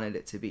way I wanted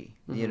it to be.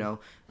 You know,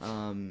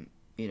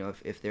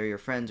 if they're your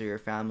friends or your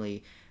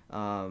family,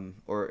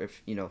 or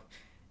if, you know,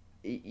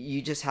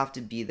 you just have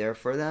to be there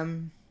for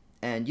them,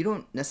 and you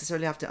don't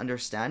necessarily have to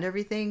understand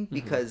everything,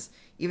 because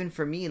even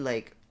for me,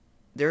 like,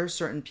 there are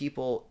certain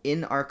people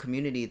in our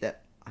community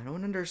that I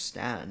don't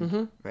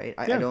understand, right?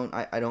 I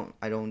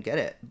don't get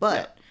it,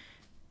 but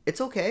it's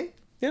okay.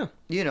 Yeah.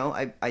 You know,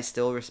 I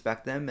still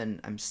respect them,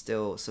 and I'm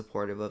still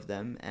supportive of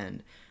them,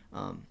 and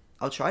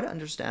I'll try to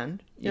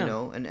understand, you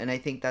know, and I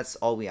think that's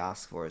all we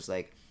ask for is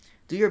like,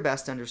 do your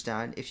best to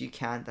understand. If you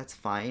can't, that's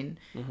fine,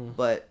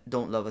 but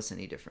don't love us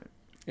any different.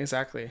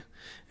 Exactly.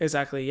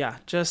 Yeah.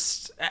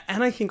 Just,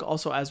 and I think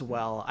also as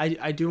well,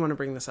 I do want to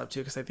bring this up too,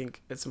 because I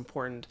think it's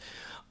important.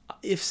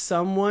 If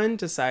someone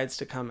decides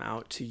to come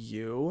out to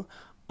you,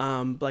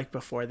 like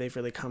before they've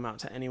really come out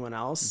to anyone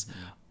else,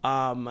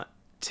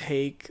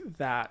 take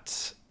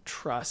that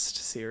trust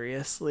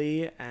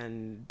seriously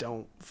and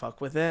don't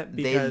fuck with it,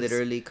 because they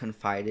literally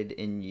confided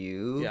in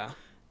you,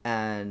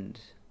 and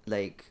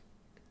like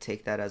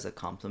take that as a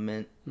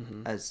compliment,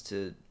 as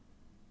to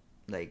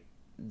like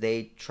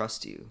they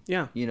trust you,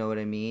 you know what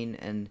I mean,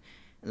 and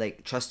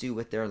like trust you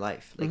with their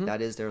life, like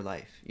that is their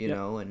life, you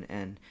know,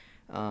 and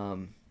I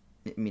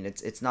mean,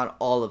 it's not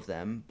all of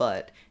them,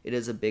 but it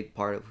is a big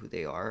part of who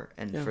they are,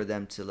 and for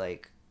them to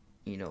like,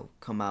 you know,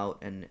 come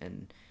out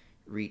and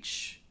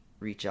reach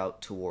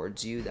out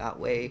towards you that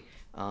way,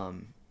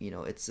 you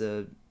know, it's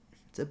a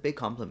big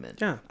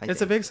compliment.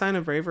 It's a big sign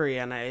of bravery,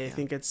 and I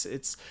think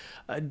it's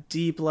a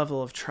deep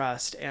level of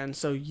trust. And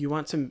so you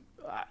want to,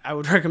 I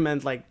would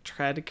recommend like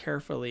tread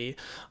carefully,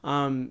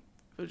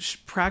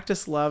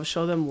 practice love,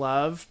 show them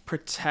love,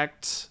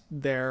 protect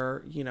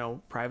their, you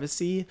know,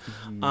 privacy,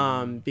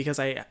 because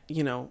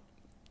you know,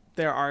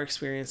 there are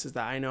experiences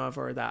that I know of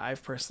or that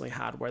I've personally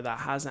had where that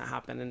hasn't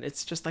happened, and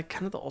it's just like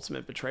kind of the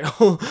ultimate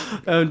betrayal.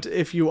 And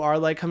if you are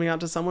like coming out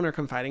to someone or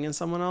confiding in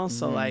someone else,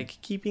 so like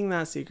keeping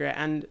that secret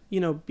and,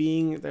 you know,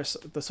 being the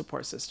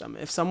support system.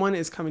 If someone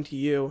is coming to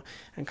you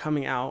and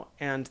coming out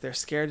and they're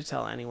scared to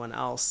tell anyone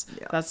else,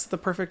 that's the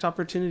perfect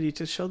opportunity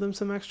to show them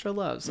some extra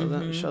love. So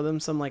then show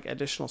them some like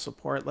additional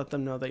support, let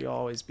them know that you'll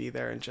always be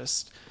there, and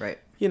just,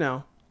 you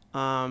know,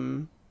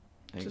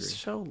 just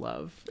show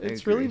love.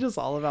 It's really just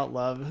all about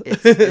love.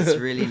 It's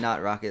really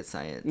not rocket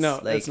science. No,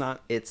 like, it's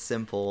not. It's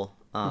simple.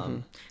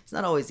 It's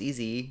not always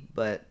easy,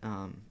 but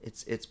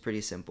it's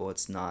pretty simple.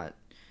 It's not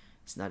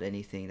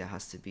anything that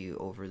has to be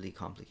overly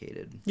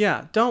complicated.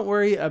 Yeah, don't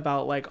worry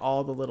about like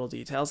all the little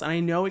details. And I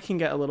know it can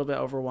get a little bit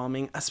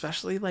overwhelming,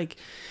 especially like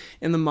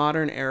in the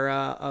modern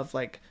era of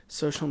like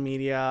social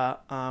media,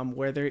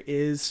 where there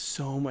is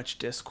so much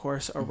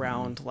discourse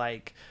around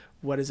like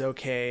what is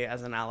okay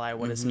as an ally,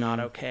 what is not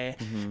okay.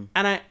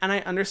 And I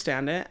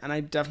understand it, and I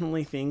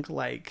definitely think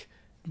like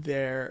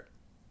there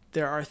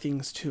are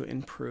things to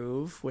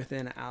improve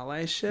within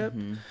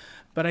allyship,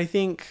 but I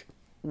think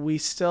we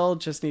still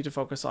just need to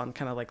focus on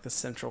kind of like the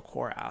central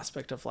core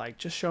aspect of like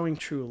just showing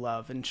true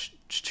love and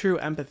true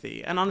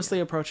empathy, and honestly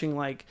approaching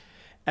like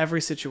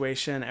every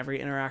situation, every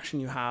interaction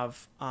you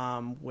have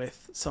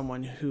with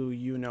someone who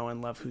you know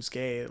and love who's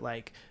gay,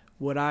 like,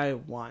 would I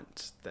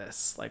want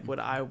this? Like, would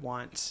I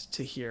want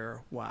to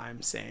hear what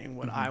I'm saying?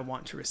 Would I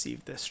want to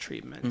receive this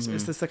treatment?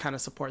 Is this the kind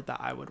of support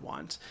that I would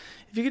want?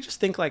 If you could just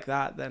think like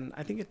that, then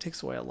I think it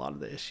takes away a lot of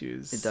the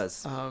issues. It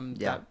does.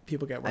 That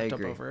people get worked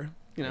up over.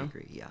 You know? I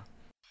agree. Yeah.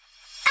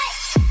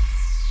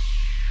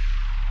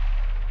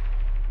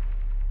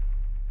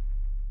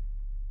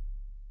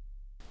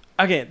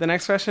 Okay, the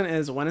next question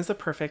is, when is the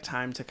perfect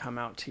time to come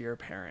out to your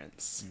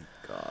parents?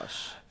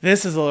 Gosh.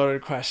 This is a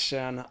loaded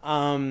question.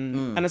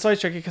 And it's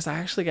always tricky because I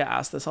actually get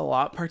asked this a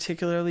lot,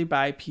 particularly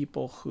by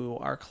people who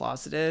are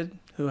closeted,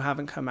 who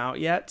haven't come out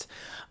yet.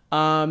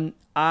 I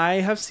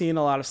have seen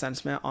a lot of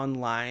sentiment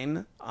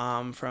online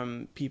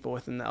from people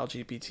within the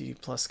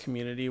LGBT plus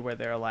community where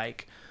they're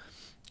like,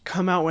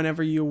 come out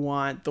whenever you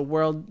want. The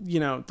world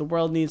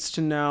needs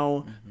to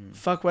know.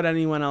 Fuck what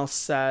anyone else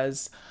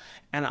says.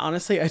 And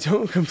honestly, I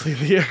don't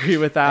completely agree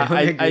with that.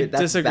 I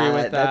disagree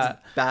with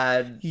that. That's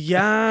bad.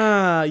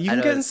 Yeah. You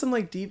can get in some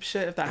like deep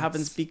shit if that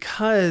happens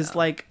because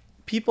like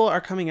people are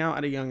coming out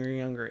at a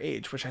younger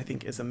age, which I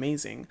think is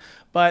amazing.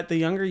 But the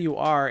younger you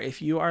are,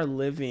 if you are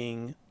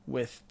living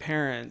with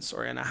parents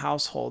or in a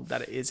household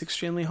that is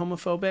extremely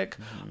homophobic,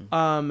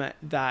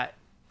 that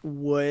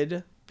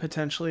would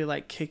potentially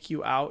like kick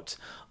you out.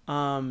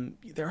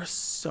 There are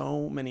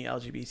so many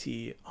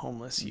LGBT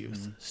homeless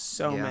youth,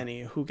 so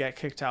many who get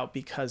kicked out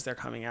because they're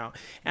coming out.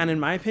 And in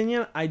my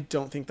opinion, I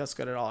don't think that's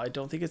good at all. I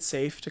don't think it's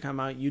safe to come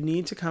out. You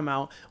need to come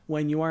out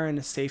when you are in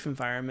a safe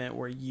environment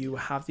where you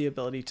have the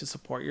ability to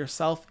support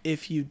yourself.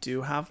 If you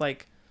do have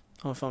like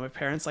homophobic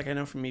parents, like I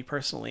know for me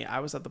personally, I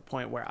was at the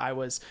point where I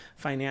was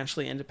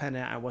financially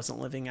independent. I wasn't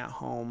living at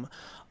home.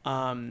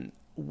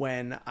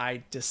 When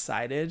I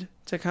decided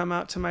to come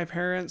out to my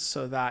parents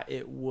so that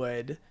it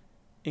would,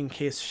 in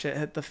case shit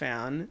hit the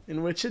fan,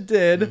 in which it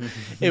did,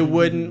 it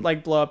wouldn't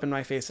like blow up in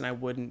my face and I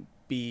wouldn't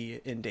be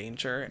in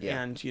danger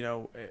and, you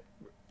know,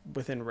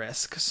 within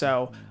risk.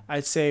 So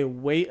I'd say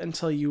wait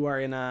until you are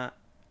in a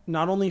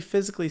not only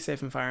physically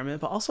safe environment,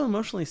 but also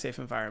emotionally safe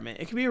environment.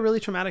 It can be a really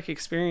traumatic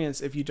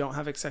experience if you don't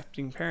have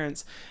accepting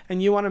parents,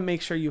 and you want to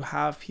make sure you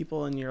have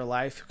people in your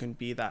life who can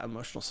be that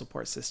emotional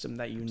support system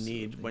that you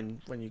need when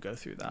you go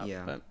through that.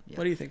 But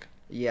what do you think?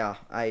 Yeah,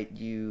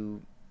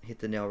 you hit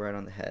the nail right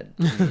on the head.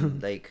 I mean,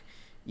 like,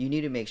 you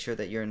need to make sure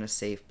that you're in a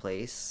safe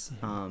place.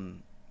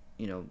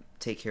 You know,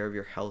 take care of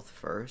your health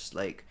first,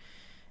 like,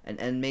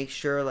 and make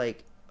sure,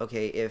 like,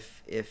 okay,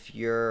 if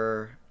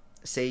you're,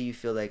 say you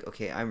feel like,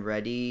 okay, I'm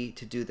ready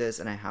to do this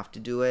and I have to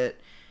do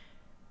it,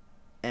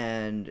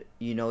 and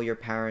you know your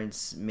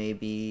parents may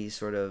be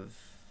sort of,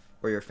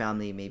 or your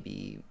family may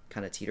be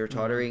kind of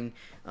teeter-tottering,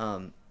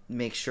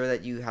 make sure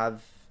that you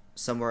have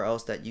somewhere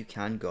else that you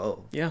can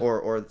go,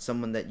 or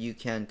someone that you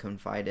can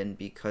confide in,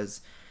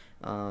 because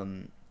you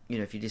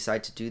know, if you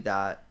decide to do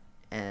that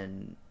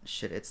and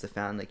shit hits the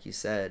fan, like you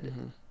said,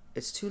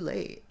 it's too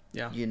late.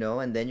 You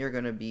know, and then you're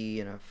gonna be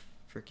in a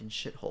freaking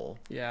shithole.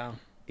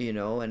 You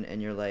know,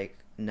 and you're like,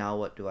 now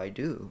what do I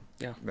do?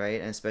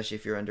 Right? And especially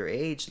if you're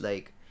underage,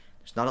 like,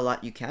 there's not a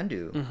lot you can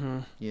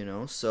do. You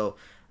know, so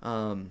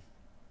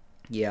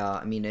yeah,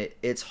 I mean,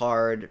 it's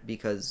hard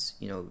because,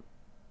 you know,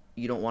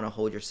 you don't want to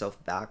hold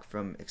yourself back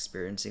from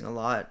experiencing a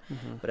lot,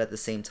 but at the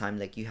same time,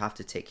 like, you have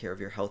to take care of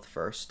your health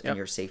first and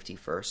your safety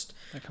first.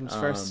 That comes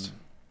first.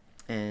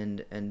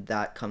 And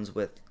that comes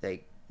with,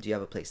 like, do you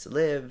have a place to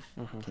live?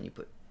 Can you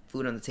put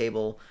food on the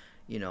table?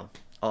 You know,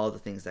 all the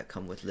things that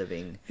come with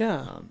living.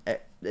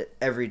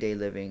 Everyday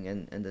living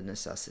and the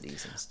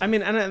necessities and stuff. I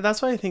mean, and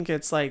that's why I think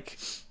it's like,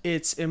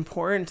 it's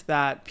important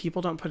that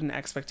people don't put an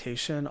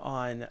expectation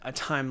on a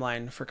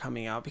timeline for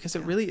coming out, because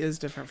it really is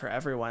different for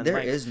everyone. There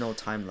is no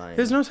timeline.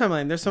 There's no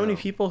timeline. There's so many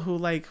people who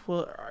like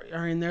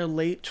are in their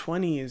late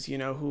 20s, you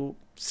know, who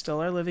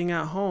still are living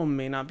at home,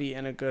 may not be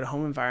in a good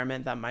home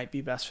environment that might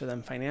be best for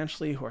them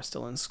financially, who are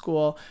still in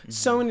school.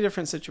 So many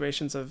different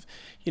situations of,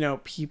 you know,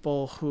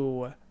 people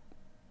who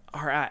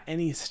are at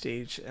any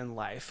stage in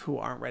life who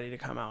aren't ready to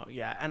come out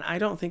yet. And I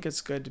don't think it's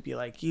good to be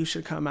like, you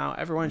should come out,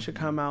 everyone should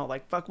come out,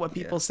 like, fuck what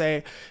people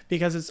say,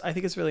 because I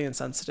think it's really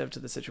insensitive to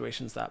the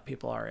situations that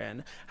people are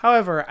in.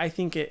 However, I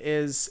think it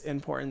is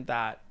important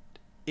that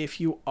if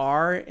you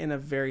are in a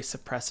very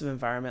suppressive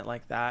environment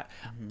like that,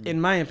 in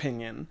my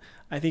opinion,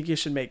 I think you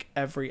should make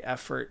every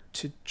effort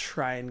to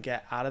try and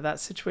get out of that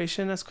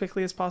situation as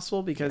quickly as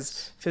possible,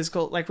 because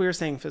physical, like we were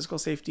saying, physical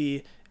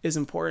safety is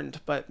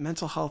important, but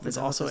mental health is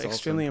also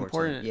extremely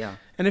important.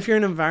 And if you're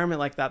in an environment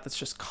like that that's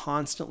just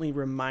constantly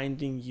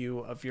reminding you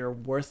of your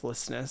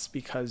worthlessness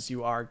because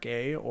you are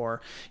gay,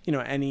 or, you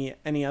know,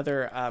 any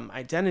other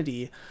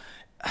identity,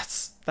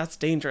 that's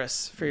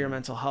dangerous for your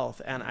mental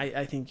health. And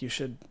I think you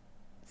should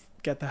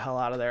get the hell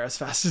out of there as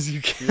fast as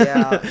you can.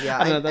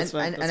 I know, that's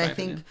my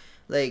think,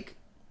 like,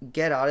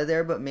 get out of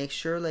there, but make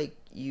sure, like,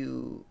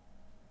 you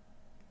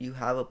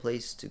have a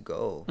place to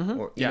go,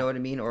 or you know what I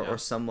mean, or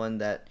someone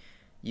that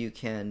you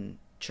can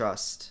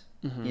trust.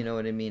 You know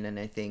what I mean? And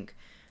I think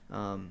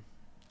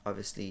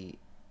obviously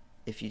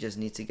if you just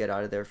need to get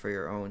out of there for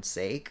your own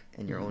sake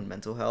and your own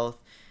mental health,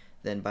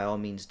 then by all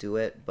means do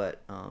it.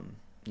 But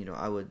you know,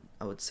 I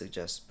would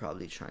suggest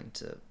probably trying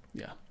to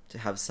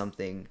have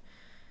something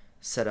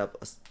set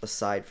up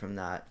aside from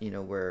that, you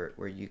know, where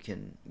you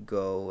can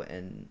go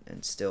and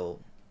still,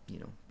 you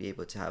know, be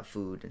able to have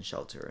food and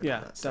shelter and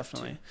all that stuff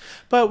definitely too.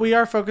 But we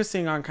are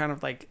focusing on kind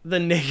of like the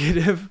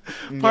negative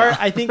part.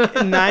 I think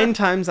 9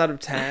 times out of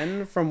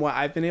 10 from what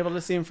I've been able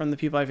to see and from the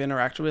people I've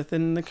interacted with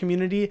in the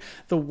community,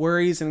 the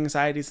worries and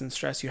anxieties and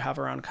stress you have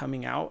around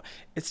coming out,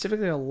 it's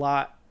typically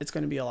it's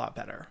going to be a lot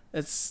better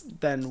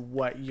than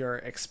what you're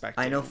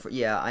expecting. I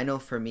know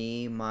for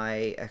me,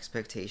 my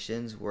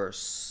expectations were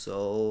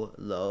so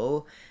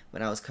low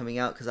when I was coming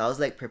out, because I was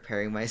like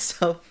preparing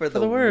myself for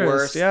the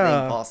worst thing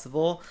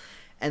possible.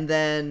 And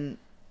then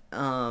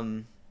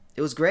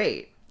it was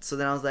great. So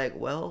then I was like,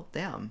 well,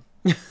 damn,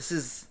 this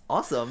is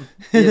awesome.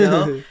 You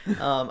know,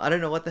 I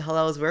don't know what the hell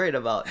I was worried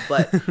about.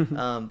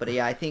 But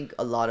yeah, I think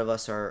a lot of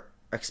us are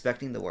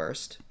expecting the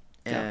worst.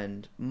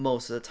 And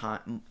most of the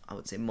time, I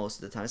would say most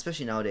of the time,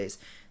 especially nowadays,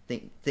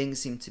 things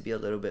seem to be a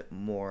little bit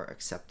more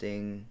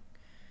accepting,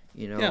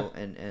 you know,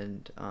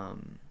 and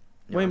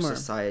you know, our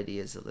society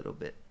is a little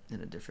bit in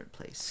a different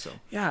place. So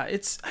yeah, I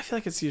feel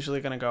like it's usually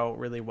going to go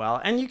really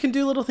well, and you can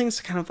do little things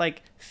to kind of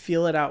like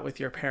feel it out with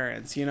your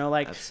parents, you know,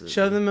 like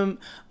show them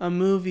a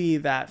movie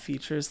that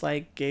features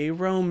like gay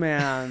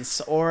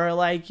romance or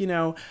like, you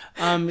know,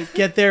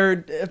 get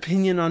their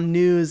opinion on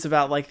news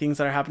about like things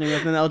that are happening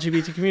within the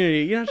LGBT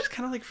community, you know, just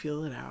kind of like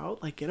feel it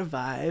out, like get a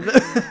vibe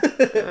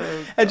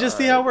and just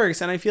see how it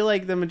works. And I feel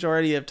like the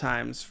majority of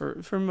times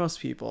for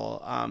most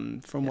people,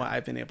 from what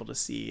I've been able to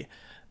see,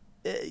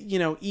 you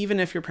know, even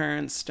if your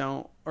parents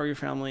don't, or your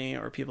family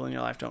or people in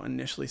your life don't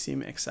initially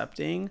seem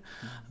accepting,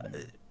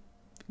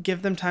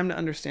 give them time to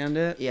understand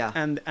it. Yeah.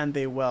 And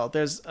they will.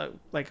 There's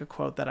like a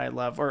quote that I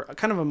love, or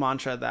kind of a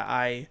mantra that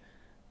I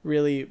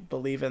really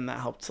believe in that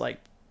helped like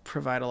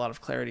provide a lot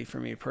of clarity for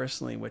me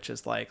personally, which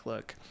is like,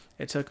 look,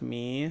 it took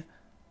me, I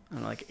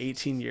don't know, like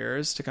 18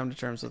 years to come to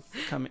terms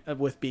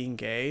with being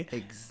gay.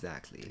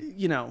 Exactly.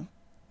 You know,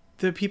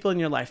 the people in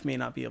your life may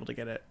not be able to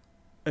get it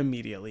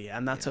immediately,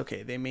 and that's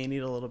okay. They may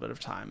need a little bit of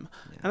time,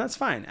 and that's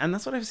fine. And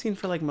that's what I've seen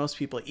for like most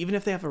people, even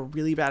if they have a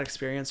really bad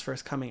experience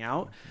first coming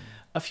out,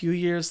 a few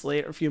years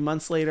later, a few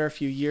months later, a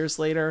few years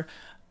later,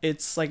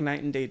 it's like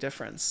night and day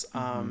difference.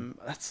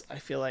 I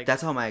feel like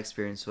that's how my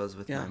experience was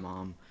with my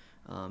mom.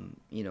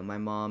 You know, my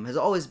mom has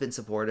always been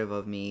supportive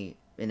of me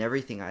in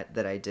everything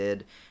that I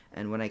did,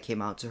 and when I came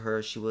out to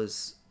her, she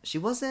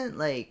wasn't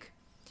like,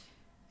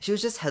 she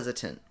was just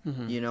hesitant,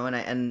 you know,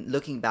 and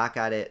looking back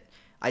at it,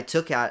 I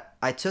took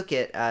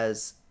it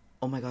as,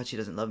 oh my God, she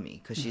doesn't love me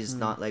because she's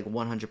not like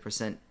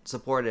 100%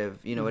 supportive.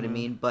 You know what I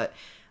mean? But,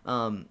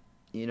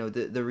 you know,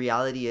 the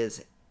reality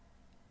is,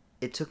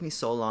 it took me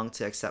so long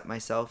to accept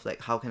myself.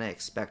 Like, how can I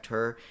expect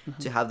her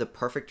to have the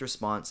perfect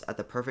response at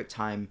the perfect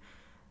time,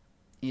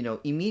 you know,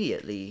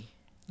 immediately,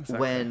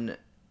 when,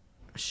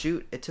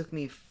 shoot, it took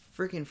me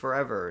freaking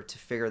forever to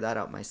figure that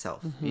out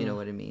myself. You know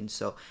what I mean?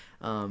 So,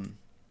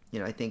 you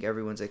know, I think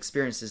everyone's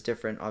experience is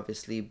different,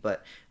 obviously,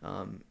 but,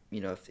 you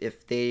know,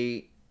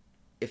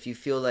 if you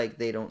feel like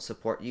they don't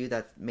support you,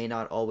 that may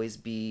not always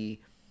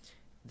be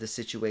the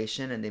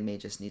situation, and they may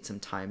just need some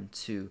time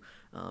to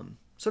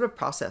sort of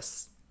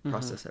process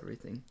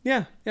everything.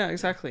 Yeah,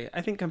 exactly.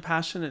 I think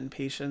compassion and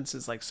patience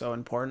is like so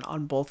important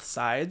on both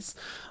sides,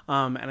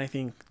 and I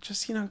think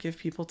just, you know, give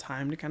people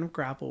time to kind of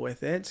grapple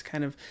with it, to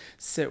kind of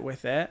sit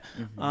with it,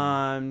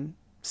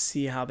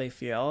 see how they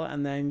feel,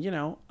 and then, you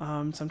know,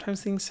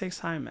 sometimes things take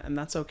time, and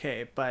that's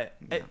okay, but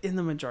in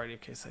the majority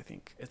of cases, I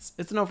think it's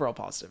an overall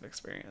positive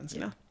experience.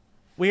 You know,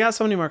 we got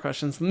so many more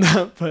questions than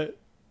that, but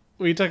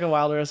we took a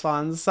while to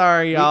respond.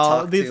 Sorry,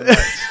 y'all.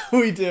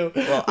 We do.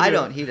 Well, I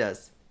don't. He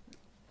does.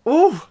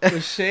 Ooh,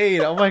 the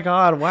shade. Oh my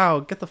God.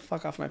 Wow. Get the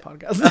fuck off my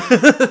podcast.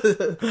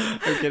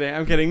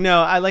 I'm kidding.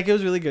 No, it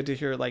was really good to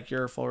hear like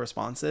your full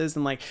responses.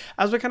 And like,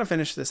 as we kind of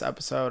finish this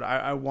episode,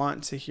 I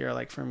want to hear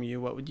like from you,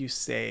 what would you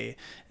say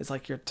is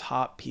like your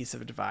top piece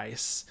of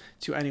advice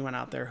to anyone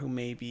out there who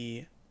may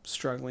be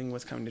struggling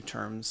with coming to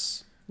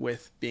terms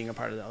with being a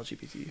part of the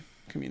LGBT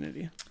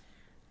community?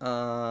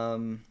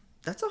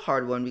 That's a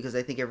hard one, because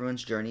I think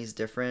everyone's journey is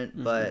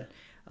different, but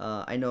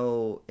I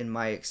know in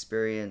my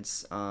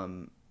experience,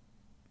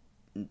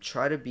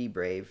 try to be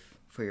brave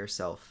for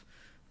yourself.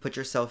 Put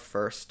yourself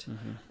first,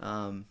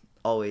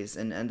 always,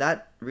 and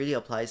that really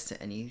applies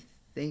to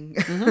anything.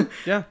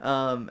 Yeah.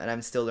 And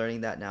I'm still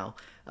learning that now.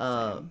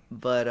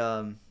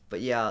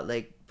 But yeah,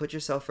 like, put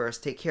yourself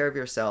first. Take care of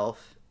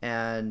yourself,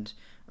 and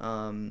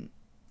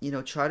you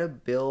know, try to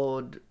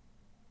build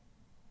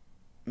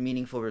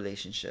meaningful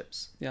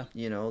relationships. Yeah.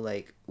 You know,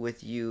 like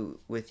with you,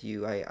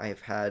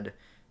 I've had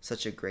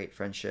such a great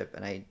friendship,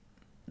 and I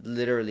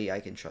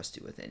can trust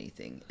you with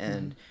anything,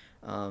 and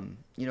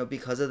you know,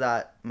 because of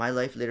that, my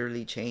life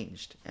literally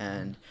changed,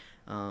 and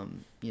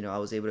you know, I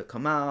was able to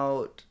come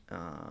out,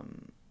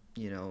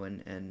 you know,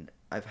 and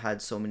I've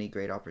had so many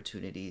great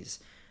opportunities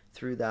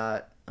through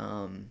that,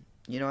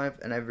 you know,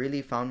 I've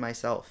really found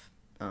myself,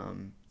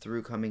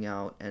 through coming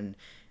out, and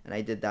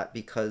I did that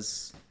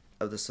because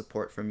of the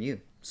support from you.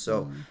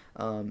 So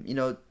you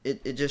know,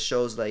 it just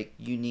shows like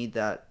you need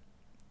that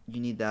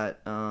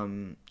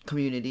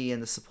community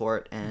and the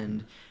support,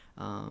 and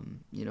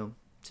you know,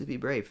 to be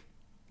brave.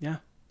 Yeah,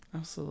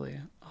 absolutely.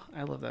 Oh,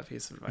 I love that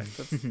piece of advice.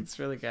 That's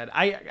really good.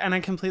 I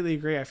completely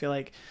agree. I feel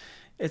like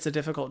it's a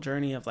difficult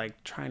journey of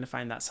like trying to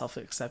find that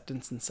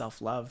self-acceptance and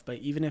self-love. But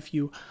even if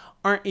you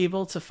aren't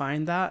able to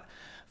find that,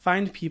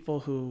 find people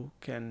who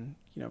can,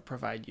 you know,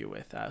 provide you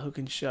with that, who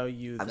can show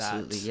you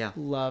that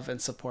love and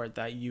support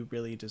that you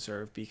really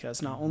deserve,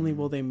 because not only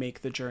will they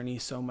make the journey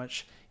so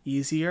much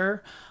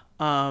easier,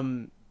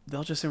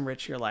 they'll just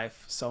enrich your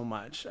life so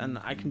much. And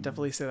I can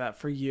definitely say that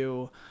for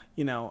you,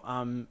 you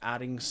know,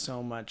 adding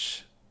so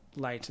much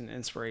light and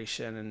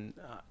inspiration and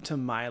to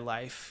my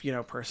life, you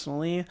know,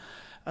 personally,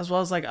 as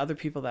well as like other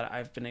people that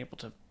I've been able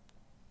to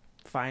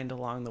find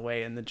along the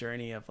way in the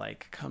journey of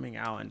like coming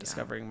out and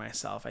discovering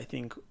myself. I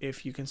think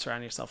if you can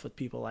surround yourself with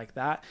people like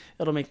that,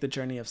 it'll make the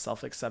journey of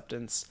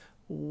self-acceptance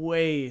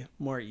way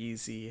more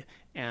easy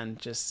and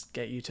just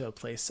get you to a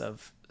place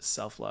of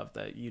self-love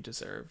that you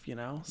deserve, you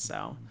know?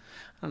 So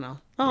I don't know.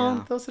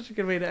 That was such a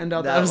good way to end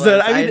out the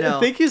episode. I mean,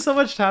 thank you so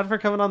much, Tad, for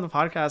coming on the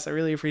podcast. I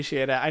really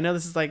appreciate it. I know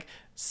this is like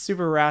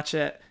super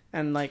ratchet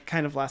and like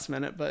kind of last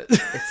minute, but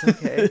it's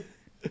okay.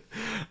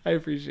 I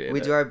appreciate it. We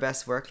do our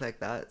best work like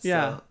that. So.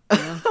 Yeah,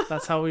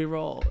 that's how we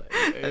roll.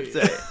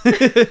 That's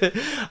it.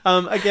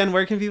 Again,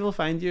 where can people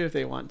find you if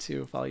they want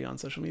to follow you on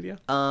social media?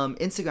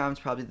 Instagram is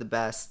probably the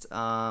best.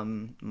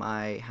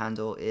 My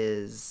handle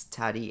is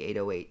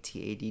Taddy808,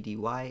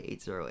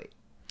 TADDY808.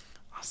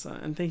 Awesome.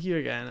 And thank you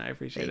again. I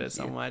appreciate it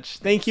so much.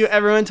 Thank you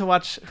everyone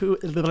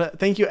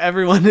thank you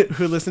everyone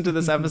who listened to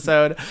this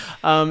episode.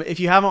 If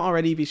you haven't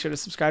already, be sure to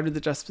subscribe to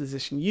the Just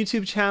Position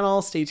YouTube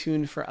channel. Stay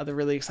tuned for other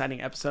really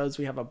exciting episodes.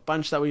 We have a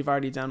bunch that we've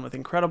already done with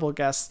incredible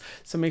guests,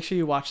 so make sure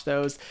you watch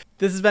those.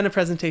 This has been a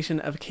presentation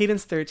of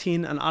Cadence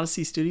 13 on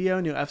Odyssey Studio.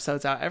 New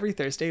episodes out every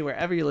Thursday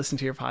wherever you listen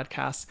to your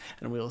podcasts,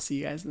 and we will see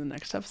you guys in the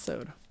next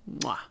episode.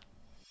 Mwah.